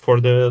 targets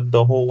for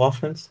the whole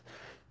offense.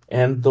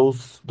 And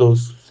those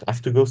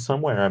have to go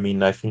somewhere. I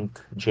mean, I think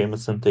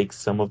Jameson takes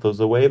some of those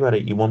away, but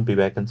he won't be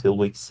back until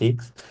week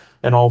six.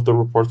 And all of the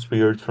reports we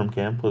heard from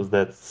camp was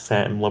that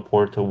Sam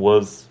Laporta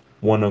was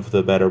one of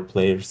the better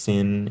players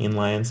in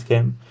Lions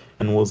camp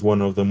and was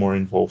one of the more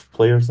involved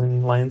players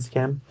in Lions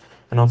camp.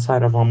 And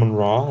outside of Amon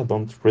Ra, I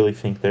don't really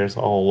think there's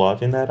a whole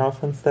lot in that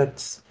offense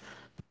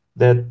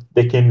that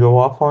they can go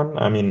off on.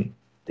 I mean,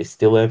 they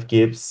still have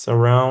Gibbs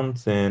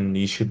around, and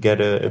you should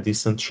get a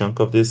decent chunk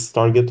of this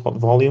target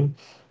volume.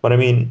 But I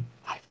mean,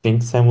 I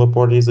think Sam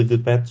Laporte is a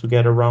good bet to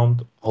get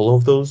around all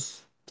of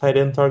those tight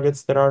end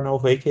targets that are now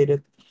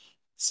vacated.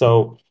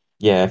 So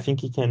yeah, I think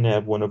he can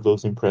have one of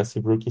those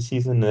impressive rookie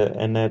season,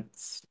 and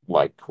that's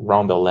like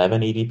round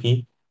 11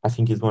 ADP. I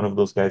think he's one of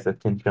those guys that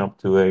can jump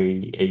to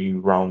a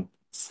round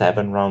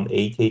 7, round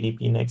 8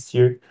 ADP next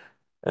year.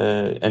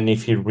 And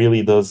if he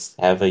really does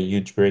have a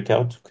huge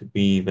breakout, could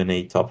be even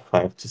a top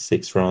 5 to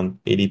 6 round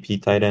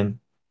ADP tight end.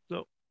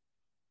 so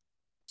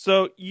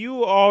so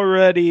you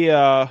already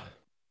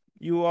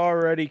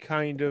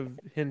kind of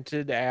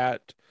hinted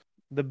at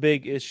the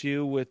big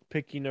issue with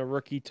picking a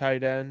rookie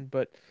tight end,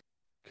 but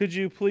could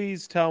you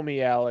please tell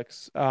me,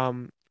 Alex,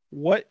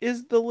 what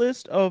is the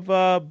list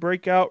of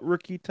breakout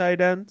rookie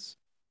tight ends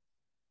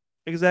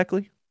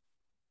exactly?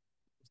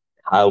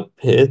 Kyle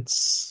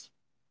Pitts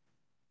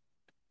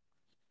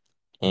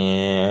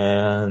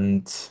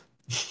and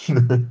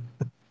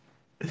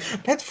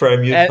Pat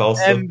Freiermuth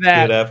also And could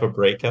that have a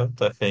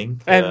breakout, I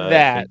think. and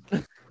that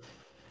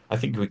I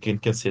think we can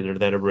consider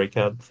that a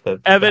breakout.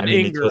 That I Evan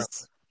mean, it Ingram.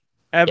 was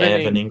yeah, Evan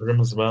Evan Ingram. Ingram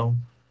as well.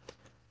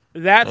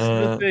 That's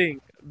the Uh,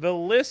 thing. The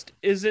list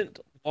isn't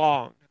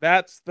long.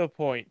 That's the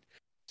point.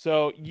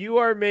 So you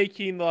are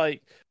making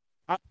like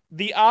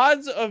the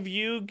odds of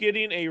you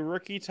getting a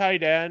rookie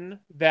tight end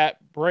that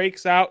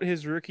breaks out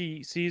his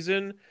rookie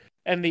season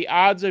and the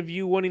odds of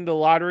you winning the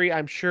lottery,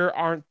 I'm sure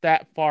aren't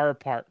that far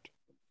apart.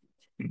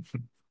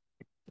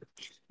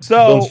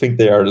 don't So, think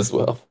they are as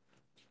well.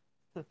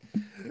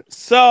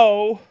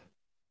 so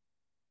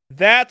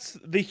that's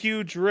the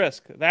huge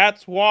risk.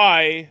 That's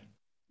why,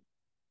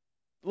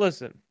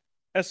 listen,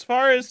 as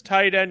far as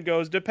tight end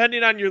goes,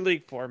 depending on your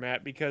league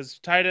format, because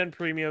tight end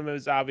premium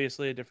is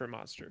obviously a different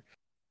monster.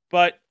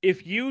 But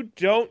if you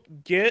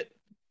don't get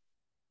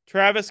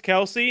Travis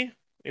Kelsey,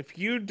 if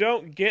you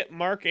don't get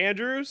Mark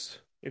Andrews,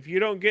 if you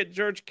don't get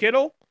George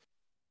Kittle,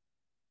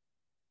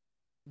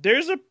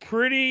 there's a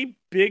pretty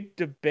big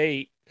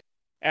debate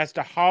as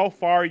to how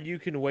far you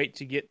can wait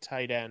to get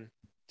tight end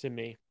to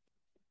me.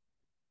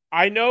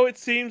 I know it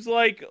seems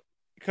like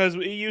because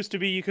it used to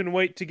be you can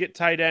wait to get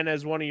tight end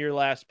as one of your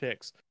last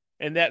picks,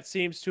 and that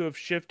seems to have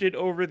shifted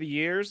over the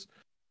years.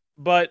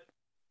 But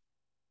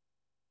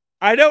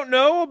I don't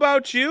know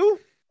about you,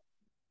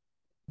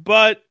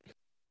 but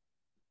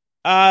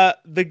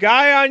the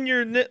guy on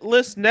your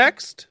list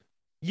next,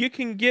 you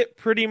can get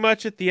pretty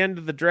much at the end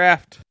of the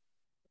draft.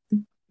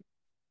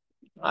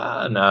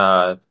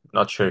 No,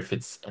 not sure if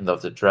it's end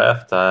of the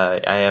draft. I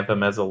have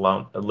him as a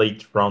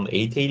late round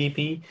 8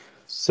 ADP,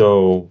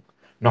 so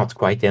not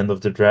quite end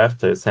of the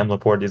draft. Sam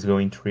Laporte is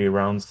going 3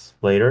 rounds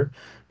later.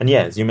 And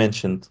yeah, as you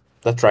mentioned,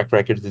 the track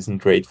record isn't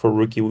great for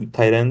rookie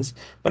tight ends.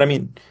 But I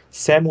mean,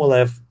 Sam will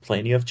have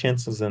plenty of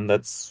chances, and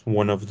that's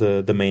one of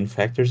the main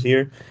factors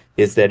here,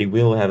 is that he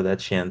will have that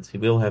chance. He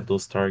will have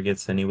those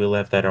targets, and he will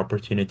have that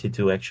opportunity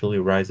to actually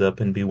rise up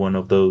and be one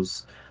of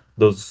those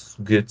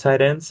good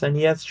tight ends. And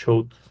he has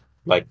showed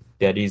like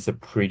that is a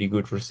pretty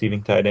good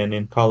receiving tight end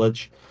in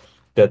college.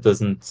 That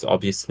doesn't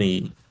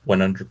obviously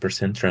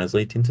 100%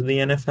 translate into the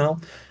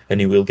NFL, and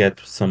he will get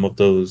some of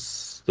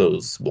those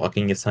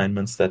blocking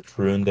assignments that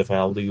ruin the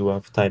value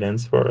of tight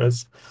ends for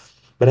us.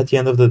 But at the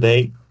end of the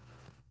day,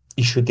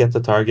 he should get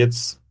the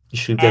targets. He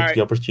should All get right,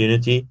 the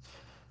opportunity.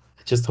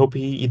 I just hope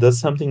he does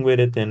something with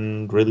it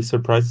and really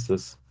surprises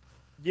us.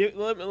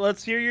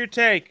 let's hear your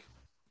take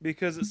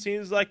because it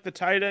seems like the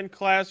tight end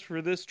class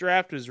for this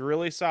draft is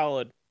really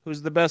solid.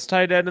 Who's the best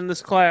tight end in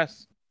this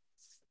class?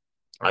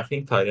 I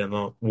think tight end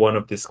one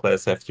of this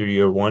class after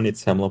year one,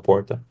 it's Sam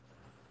Laporta.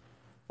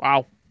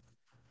 Wow,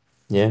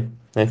 Yeah,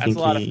 I that's think a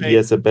lot of he faith.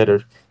 has a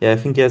better yeah, I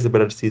think he has a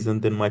better season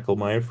than Michael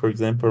Mayer, for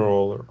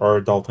example, or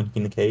Dalton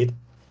Kincaid.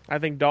 I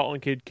think Dalton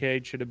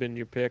Kincaid should have been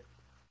your pick.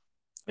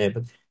 Yeah,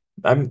 but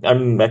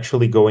I'm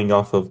actually going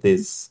off of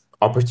this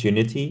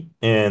opportunity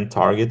and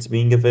targets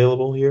being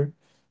available here.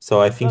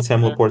 So I think That's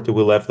Sam fair. Laporta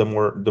will have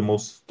the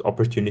most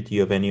opportunity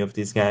of any of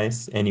these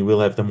guys, and he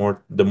will have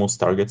the most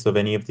targets of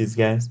any of these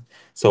guys.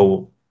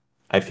 So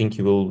I think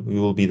he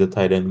will be the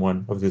tight end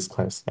one of this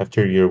class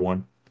after year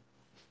one.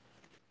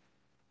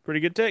 Pretty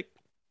good take.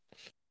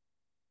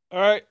 All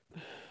right,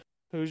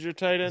 who's your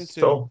tight end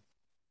two? So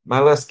my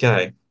last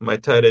guy, my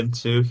tight end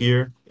two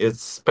here,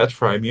 is Pat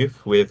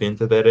Freiermuth. We've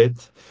hinted at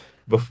it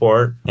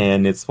before,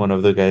 and it's one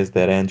of the guys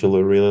that Angelo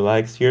really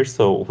likes here,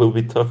 so it will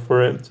be tough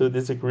for him to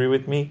disagree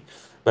with me.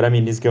 But I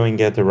mean, he's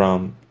going at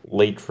around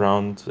late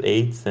round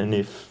 8, and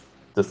if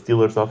the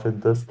Steelers often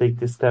does take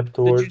this step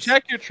Did you towards,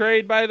 check your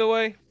trade, by the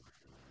way?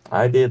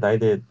 I did.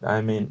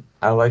 I mean,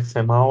 I like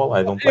Sam Howell.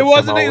 I don't It like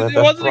Sam wasn't. Howell at It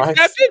that wasn't price.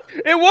 accepted.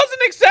 It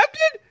wasn't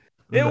accepted.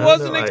 It No, no,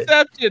 wasn't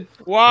accepted.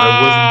 I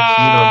wasn't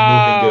keen on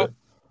moving Wow.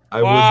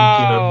 I wasn't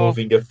keen on Wow.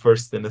 moving a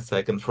first and a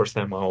second for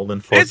Sam Howell,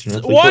 It's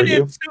unfortunately for one.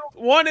 you.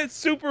 It's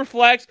super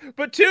flex,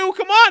 but two.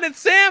 Come on, it's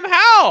Sam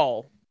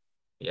Howell.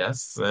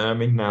 Yes, I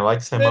mean I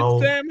like Sam It's Howell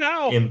Sam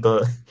Howell. in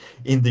the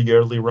in the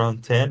early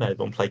round 10. I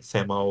don't like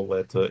Sam Howell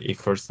at a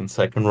first and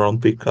second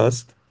round pick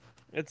cost.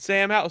 It's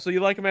Sam Howell. So you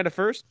like him at a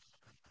first?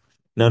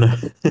 No, no.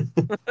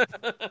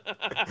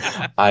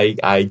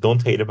 I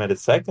don't hate him at a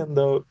second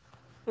though,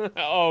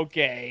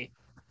 Okay.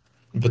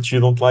 but you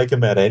don't like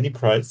him at any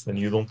price, and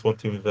you don't want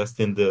to invest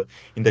in the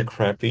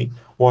crappy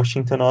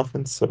Washington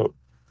offense. So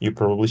you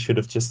probably should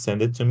have just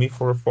sent it to me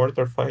for a fourth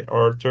or five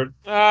or third,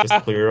 just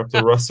Ah, clear up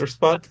the roster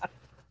spot.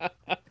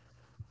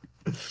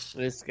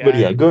 this But guy.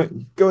 yeah,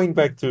 going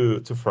back to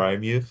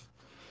Freiermuth.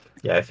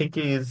 Yeah, I think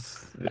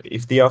he's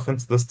if the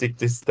offense does take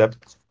this step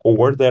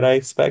forward that I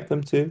expect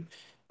them to,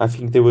 I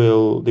think they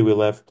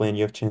will have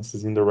plenty of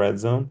chances in the red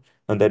zone,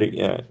 and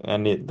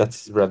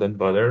that's his bread and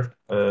butter.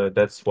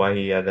 That's why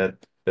he had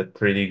that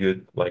pretty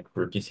good like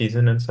rookie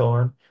season and so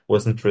on.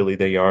 Wasn't really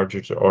the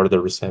yards or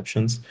the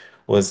receptions,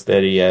 was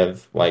that he had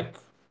like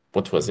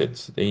what was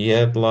it? He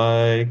had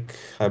like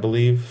I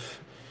believe.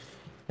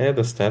 Yeah,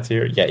 the stats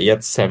here. Yeah, he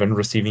had 7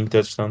 receiving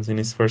touchdowns in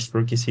his first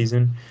rookie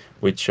season,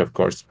 which of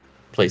course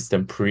placed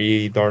him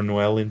pretty darn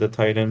well in the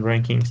tight end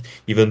rankings,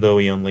 even though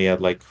he only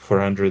had like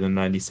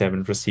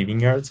 497 receiving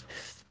yards.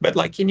 But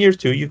like in year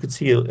two, you could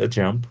see a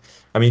jump.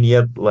 I mean, he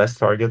had less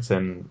targets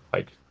and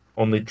like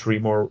only three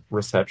more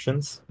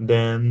receptions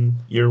than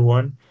year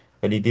one.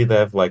 And he did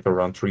have like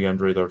around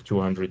 300 or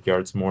 200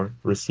 yards more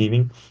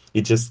receiving.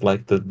 He just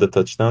like the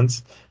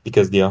touchdowns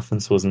because the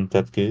offense wasn't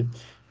that good.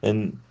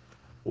 And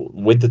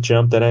with the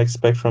jump that I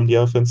expect from the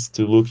offense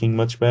to looking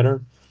much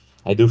better,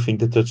 I do think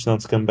the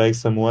touchdowns come back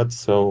somewhat.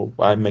 So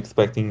I'm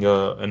expecting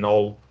an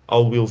all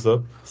wheels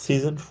up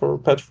season for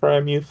Pat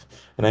Frymuth,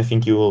 and I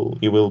think he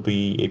will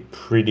be a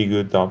pretty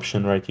good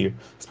option right here,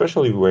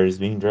 especially where he's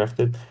being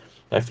drafted.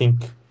 I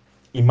think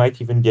he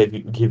might even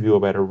give you a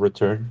better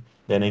return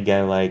than a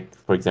guy like,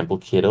 for example,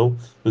 Kittle,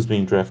 who's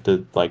being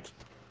drafted like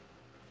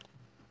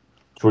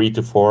 3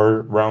 to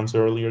 4 rounds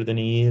earlier than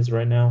he is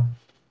right now.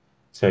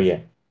 So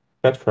yeah,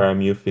 Pat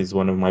Frymuth is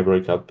one of my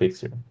breakout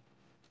picks here.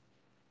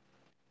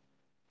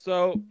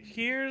 So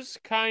here's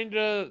kind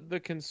of the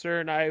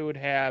concern I would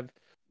have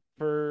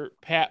for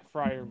Pat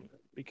Fryermuth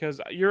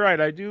because you're right,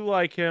 I do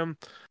like him,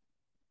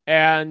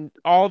 and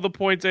all the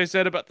points I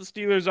said about the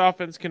Steelers'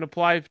 offense can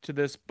apply to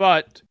this,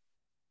 but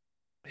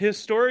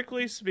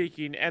historically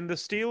speaking, and the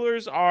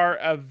Steelers are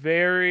a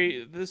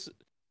very this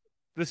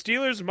the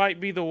Steelers might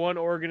be the one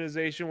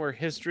organization where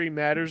history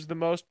matters the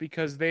most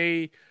because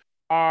they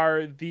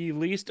are the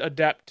least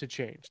adept to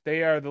change.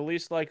 They are the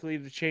least likely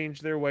to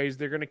change their ways.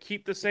 They're going to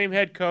keep the same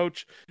head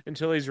coach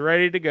until he's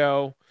ready to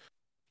go.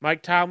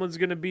 Mike Tomlin's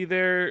going to be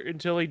there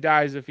until he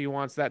dies if he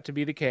wants that to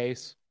be the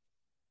case.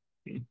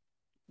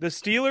 The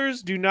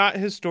Steelers do not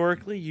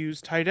historically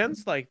use tight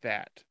ends like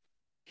that.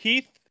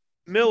 Heath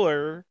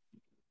Miller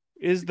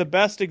is the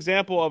best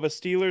example of a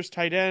Steelers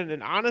tight end,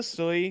 and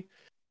honestly,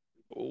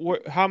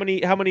 how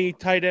many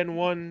tight end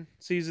one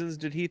seasons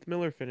did Heath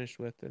Miller finish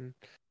with? And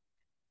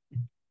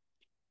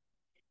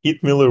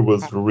Heath Miller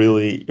was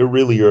really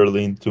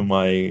early into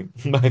my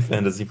my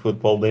fantasy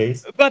football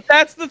days. but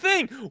that's the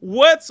thing.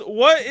 What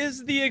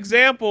is the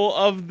example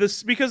of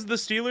this? Because the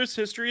Steelers'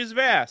 history is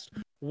vast.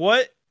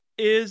 What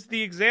is the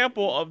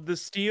example of the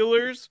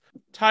Steelers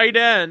tight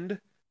end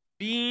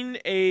being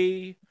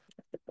a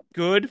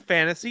good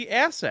fantasy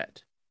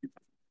asset?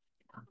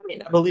 I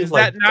mean, I believe Is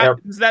like that not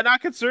is that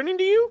not concerning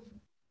to you?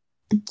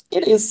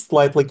 it is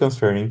slightly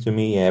concerning to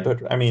me, yeah.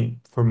 But I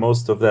mean, for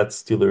most of that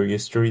Steeler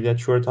history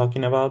that you are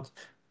talking about,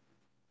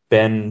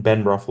 Ben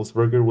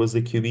Roethlisberger was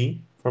the QB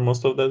for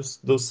most of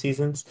those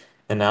seasons,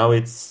 and now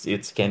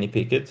it's Kenny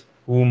Pickett,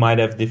 who might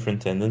have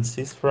different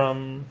tendencies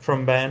from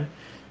Ben.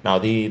 Now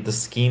the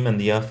scheme and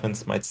the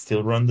offense might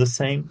still run the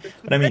same, It's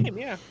the but I mean, same,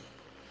 yeah.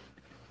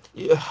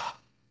 yeah,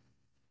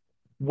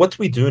 what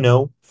we do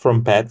know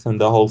from Pat and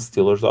the whole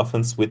Steelers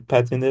offense with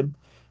Pat in them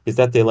is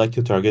that they like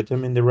to target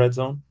him in the red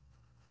zone.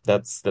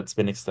 That's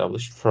been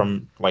established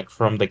from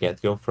the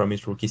get-go from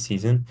his rookie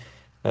season.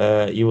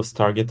 He was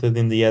targeted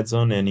in the red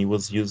zone and he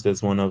was used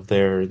as one of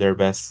their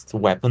best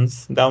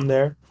weapons down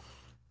there.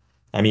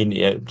 I mean,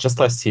 yeah, just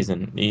last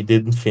season he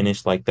didn't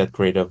finish like that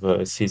great of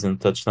a season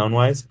touchdown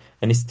wise,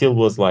 and he still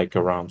was like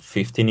around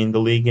 15 in the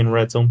league in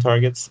red zone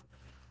targets,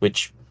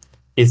 which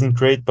isn't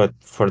great, but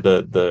for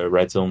the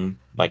red zone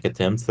like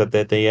attempts that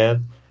they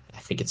had, I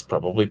think it's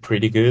probably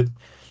pretty good.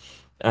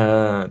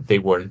 They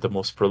weren't the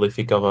most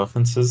prolific of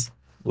offenses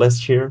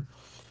last year.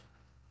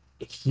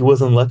 He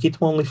was unlucky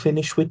to only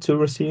finish with two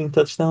receiving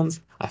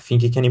touchdowns. I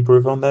think he can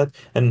improve on that.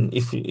 And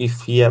if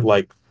he had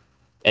like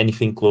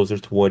anything closer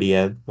to what he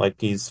had like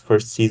his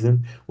first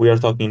season, we are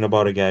talking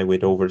about a guy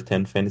with over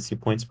 10 fantasy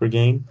points per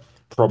game,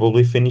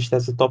 probably finished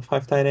as a top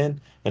five tight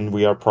end, and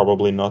we are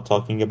probably not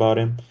talking about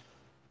him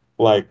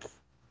like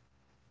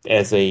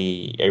as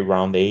a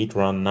round eight,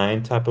 round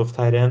nine type of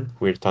tight end.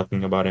 We're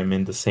talking about him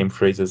in the same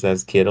phrases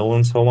as Kittle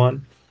and so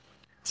on.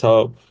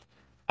 So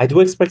I do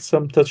expect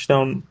some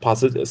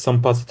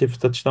positive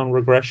touchdown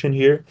regression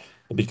here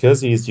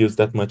because he's used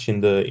that much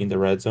in the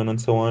red zone and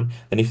so on.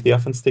 And if the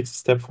offense takes a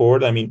step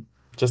forward, I mean,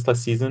 just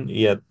last season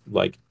he had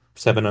like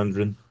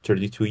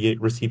 732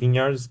 receiving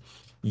yards.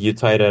 You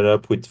tie that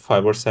up with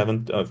 5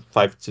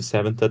 to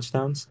 7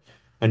 touchdowns,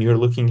 and you're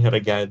looking at a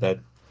guy that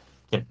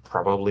can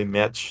probably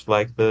match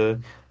like the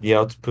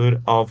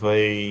output of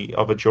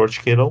a George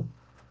Kittle.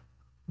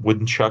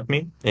 Wouldn't shock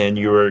me. And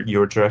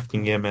you're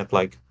drafting him at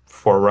like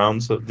 4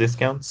 rounds of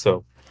discount.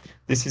 So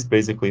this is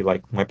basically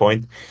like my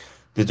point.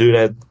 The dude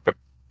had a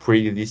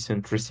pretty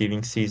decent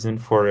receiving season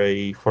for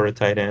a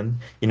tight end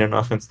in an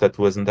offense that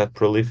wasn't that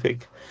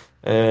prolific.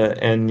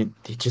 And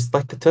he just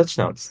liked the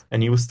touchdowns.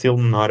 And he was still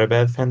not a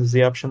bad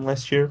fantasy option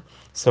last year.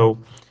 So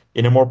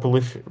in a more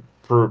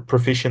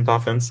proficient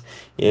offense,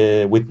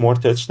 with more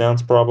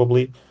touchdowns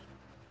probably,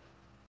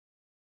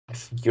 I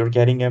think you're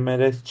getting him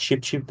at a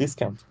cheap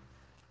discount.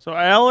 So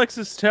Alex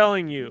is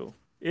telling you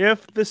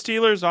if the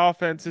Steelers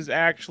offense is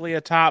actually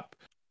a top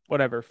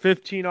whatever,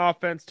 15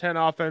 offense, 10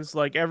 offense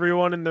like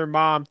everyone and their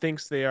mom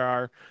thinks they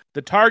are,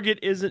 the target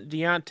isn't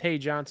Deontay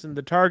Johnson,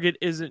 the target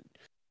isn't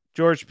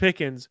George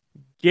Pickens.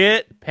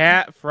 Get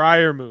Pat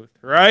Fryermuth,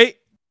 right?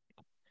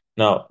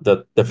 Now,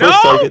 the first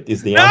No! target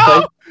is No!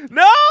 Deontay.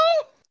 No!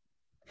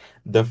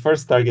 The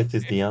first target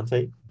is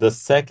Deontay. The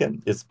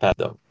second is Pat,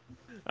 though.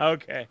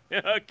 Okay.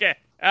 Okay.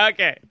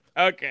 Okay.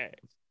 Okay.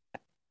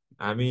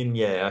 I mean,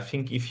 yeah, I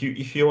think if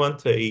you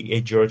want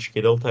a George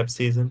Kittle type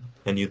season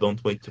and you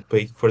don't wait to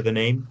pay for the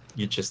name,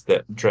 you just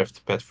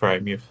draft Pat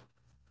Freiermuth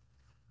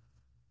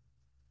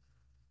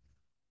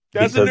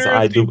That's an because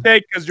I interesting do,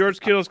 take because George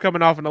Kittle's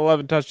coming off an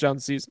 11 touchdown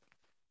season.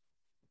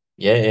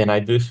 yeah, and I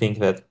do think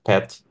that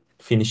Pat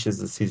finishes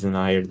the season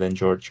higher than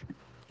George.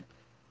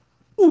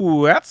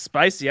 Ooh, that's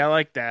spicy. I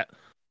like that.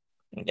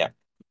 Yeah.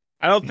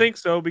 I don't think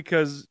so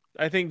because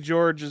I think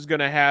George is going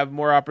to have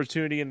more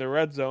opportunity in the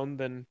red zone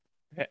than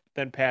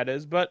Pat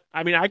is. But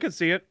I mean, I could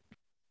see it.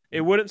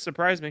 It wouldn't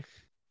surprise me.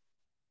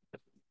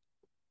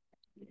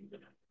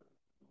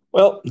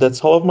 Well,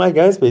 that's all of my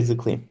guys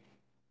basically.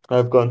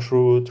 I've gone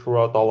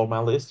throughout all of my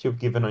list. You've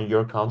given on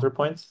your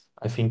counterpoints.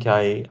 I think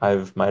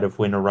I've might have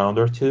win a round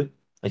or two,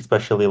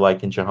 especially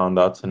like in Jahan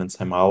Dotson and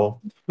Sam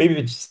Howell.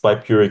 Maybe just by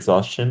pure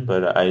exhaustion,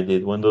 but I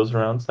did win those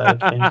rounds, I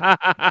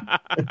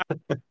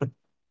think.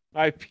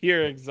 My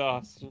pure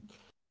exhaustion.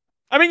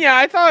 I mean, yeah,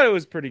 I thought it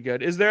was pretty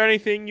good. Is there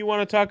anything you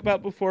want to talk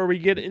about before we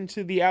get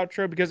into the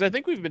outro? Because I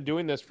think we've been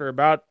doing this for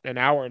about an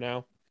hour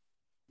now,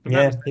 if I'm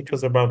not Yeah, it mistaken.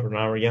 was about an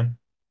hour, yeah.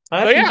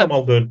 I So think yeah, I'm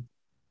all good.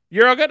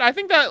 you're all good. I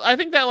think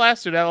that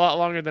lasted a lot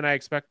longer than I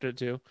expected it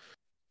to.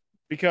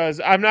 Because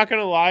I'm not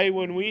gonna lie,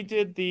 when we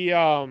did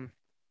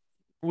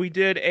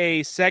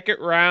a second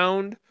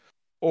round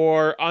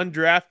or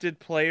undrafted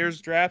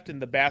players draft in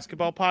the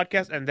basketball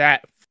podcast, and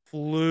that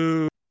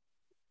flew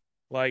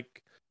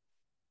like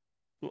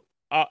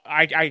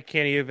I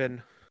can't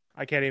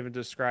even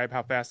describe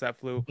how fast that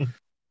flew.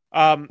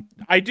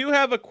 I do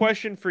have a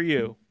question for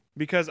you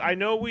because I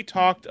know we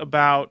talked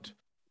about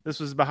this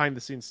was behind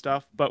the scenes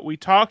stuff, but we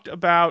talked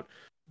about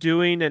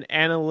doing an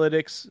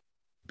analytics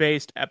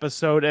based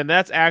episode, and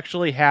that's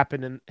actually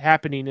happening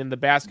in the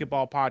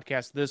basketball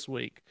podcast this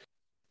week.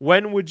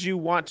 When would you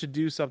want to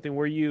do something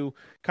where you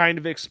kind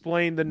of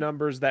explain the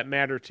numbers that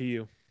matter to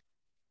you?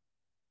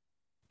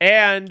 I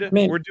And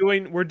mean,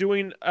 we're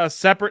doing a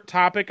separate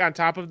topic on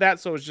top of that,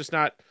 so it's just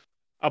not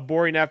a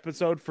boring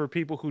episode for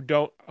people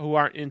who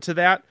aren't into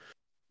that.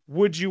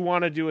 Would you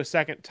want to do a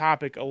second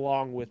topic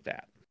along with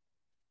that?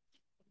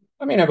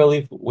 I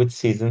believe with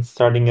season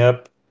starting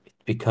up, it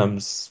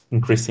becomes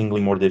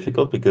increasingly more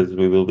difficult because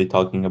we will be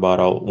talking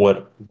about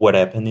what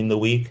happened in the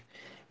week,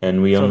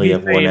 and we So only he's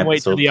have one saying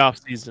wait to episode. the off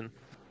season.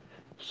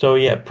 So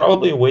yeah,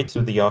 probably wait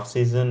to the off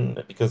season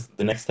because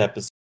the next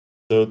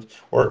episode,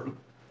 or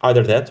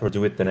either that or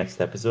do it the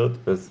next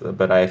episode. Because,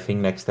 but I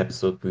think next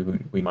episode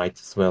we might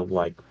as well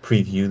like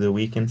preview the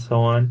week and so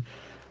on.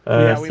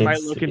 Yeah, we might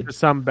Since look into it,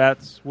 some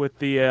bets with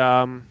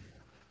the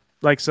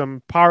like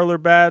some parlor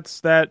bets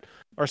that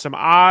or some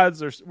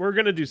odds or we're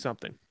gonna do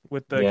something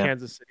with the yeah,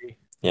 Kansas City.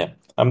 yeah,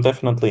 I'm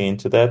definitely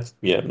into that.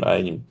 Yeah,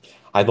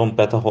 I don't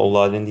bet a whole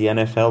lot in the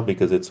NFL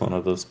because it's one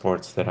of those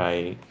sports that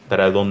I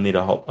don't need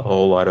a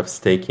whole lot of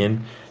stake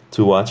in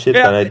to watch it.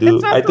 Yeah, But I it's do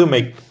not I do something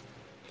make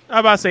I'm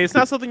about to say it's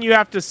not something you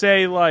have to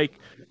say like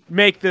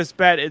make this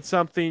bet. It's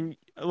something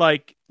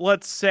like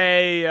let's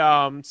say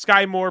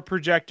Sky Moore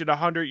projected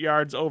 100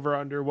 yards over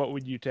under. What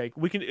would you take?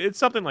 We can. It's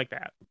something like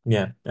that.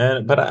 Yeah,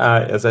 but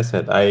as I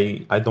said,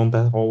 I don't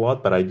bet a whole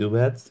lot, but I do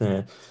bet.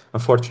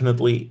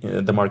 Unfortunately,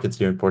 the markets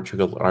here in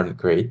Portugal aren't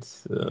great.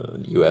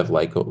 You have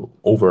like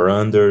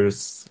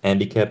over-unders,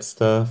 handicap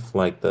stuff,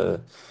 like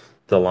the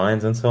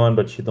lines and so on,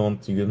 but you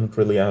don't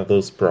really have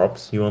those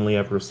props. You only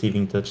have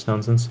receiving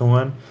touchdowns and so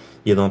on.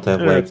 You don't have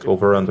like Interesting.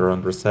 over-under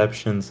on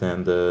receptions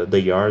and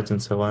the yards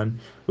and so on,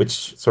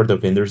 which sort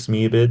of hinders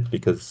me a bit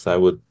because I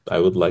would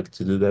like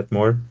to do that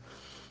more.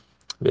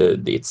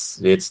 It's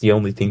the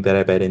only thing that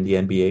I bet in the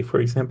NBA, for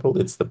example.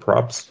 It's the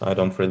props. I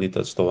don't really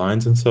touch the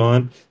lines and so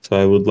on. So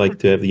I would like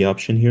to have the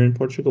option here in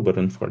Portugal, but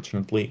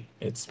unfortunately,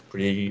 it's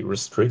pretty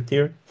restrict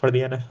here for the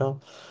NFL.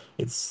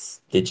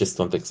 They just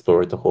don't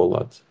explore it a whole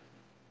lot.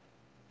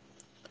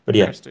 But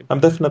yeah, Interesting. I'm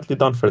definitely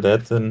down for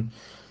that. And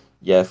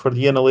yeah, for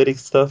the analytics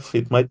stuff,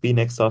 it might be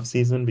next off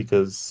season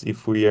because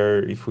if we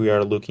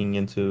are looking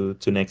into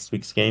next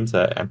week's games,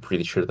 I'm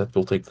pretty sure that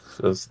will take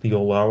us the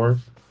whole hour.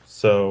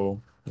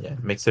 So yeah,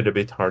 it makes it a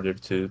bit harder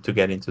to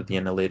get into the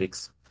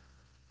analytics.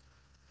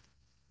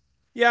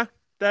 Yeah,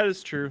 that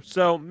is true.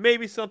 So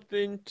maybe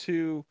something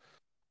to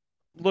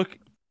look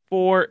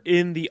for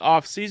in the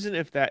off season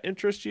if that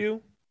interests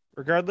you.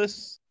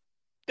 Regardless,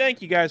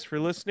 thank you guys for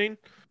listening.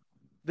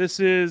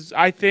 This is,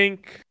 I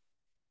think,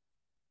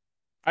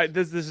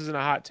 this isn't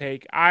a hot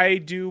take. I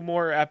do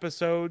more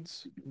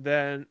episodes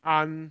than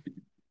on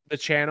the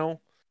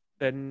channel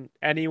than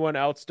anyone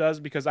else does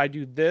because I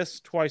do this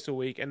twice a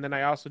week and then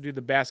I also do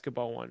the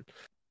basketball one.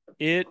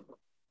 It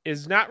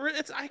is not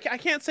it's I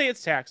can't say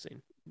it's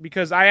taxing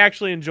because I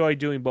actually enjoy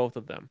doing both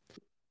of them.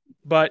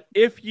 But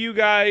if you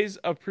guys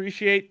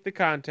appreciate the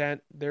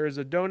content, there is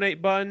a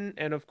donate button,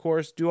 and of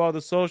course, do all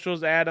the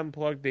socials. Adam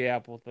plug the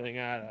Apple thing.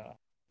 I don't know.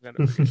 I'm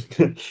gonna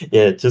forget.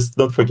 Yeah, just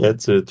don't forget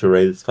to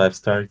rate us 5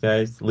 stars,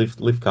 guys.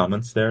 Leave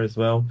comments there as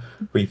well.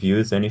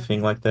 Reviews,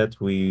 anything like that.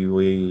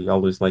 We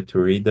always like to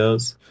read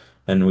those,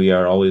 and we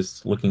are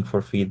always looking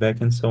for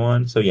feedback and so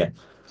on. So yeah,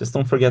 Just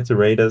don't forget to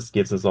rate us,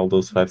 gives us all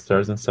those 5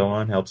 stars and so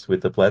on, helps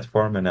with the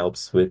platform and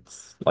helps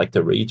with like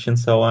the reach and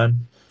so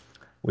on.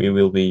 We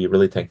will be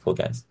really thankful,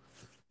 guys.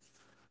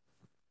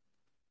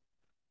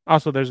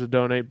 Also, there's a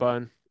donate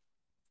button.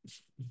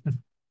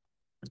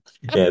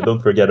 Yeah,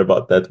 don't forget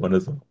about that one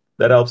as well.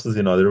 That helps us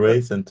in other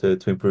ways and to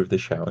improve the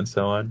show and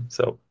so on.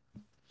 So,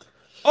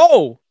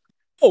 Oh,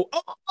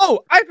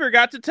 oh, I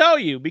forgot to tell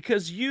you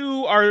because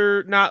you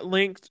are not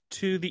linked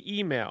to the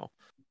email.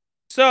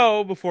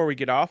 So, before we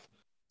get off,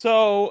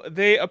 so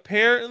they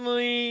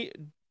apparently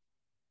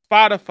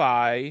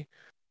Spotify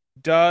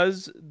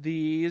does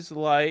these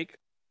like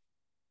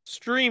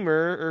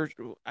streamer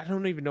or I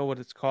don't even know what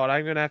it's called.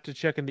 I'm going to have to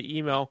check in the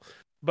email,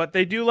 but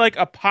they do like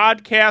a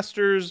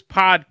podcaster's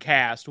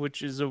podcast,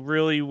 which is a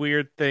really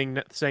weird thing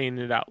saying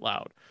it out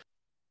loud.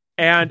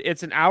 And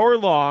it's an hour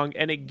long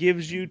and it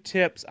gives you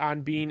tips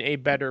on being a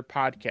better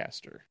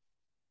podcaster.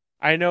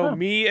 I know oh,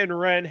 me and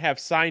Ren have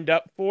signed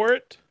up for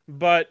it,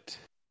 but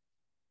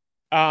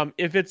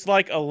if it's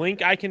like a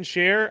link I can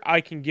share,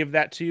 I can give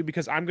that to you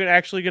because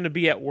actually going to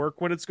be at work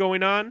when it's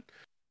going on.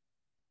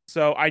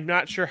 So I'm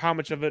not sure how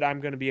much of it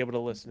I'm going to be able to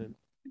listen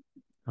in.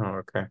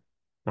 oh, okay.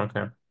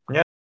 Okay.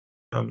 Yeah,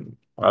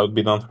 I'll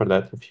be down for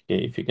that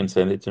if you can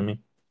send it to me.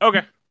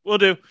 Okay, we'll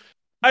do.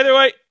 Either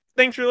way,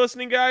 thanks for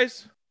listening,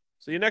 guys.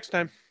 See you next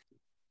time.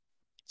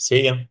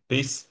 See ya.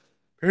 Peace.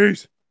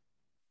 Peace.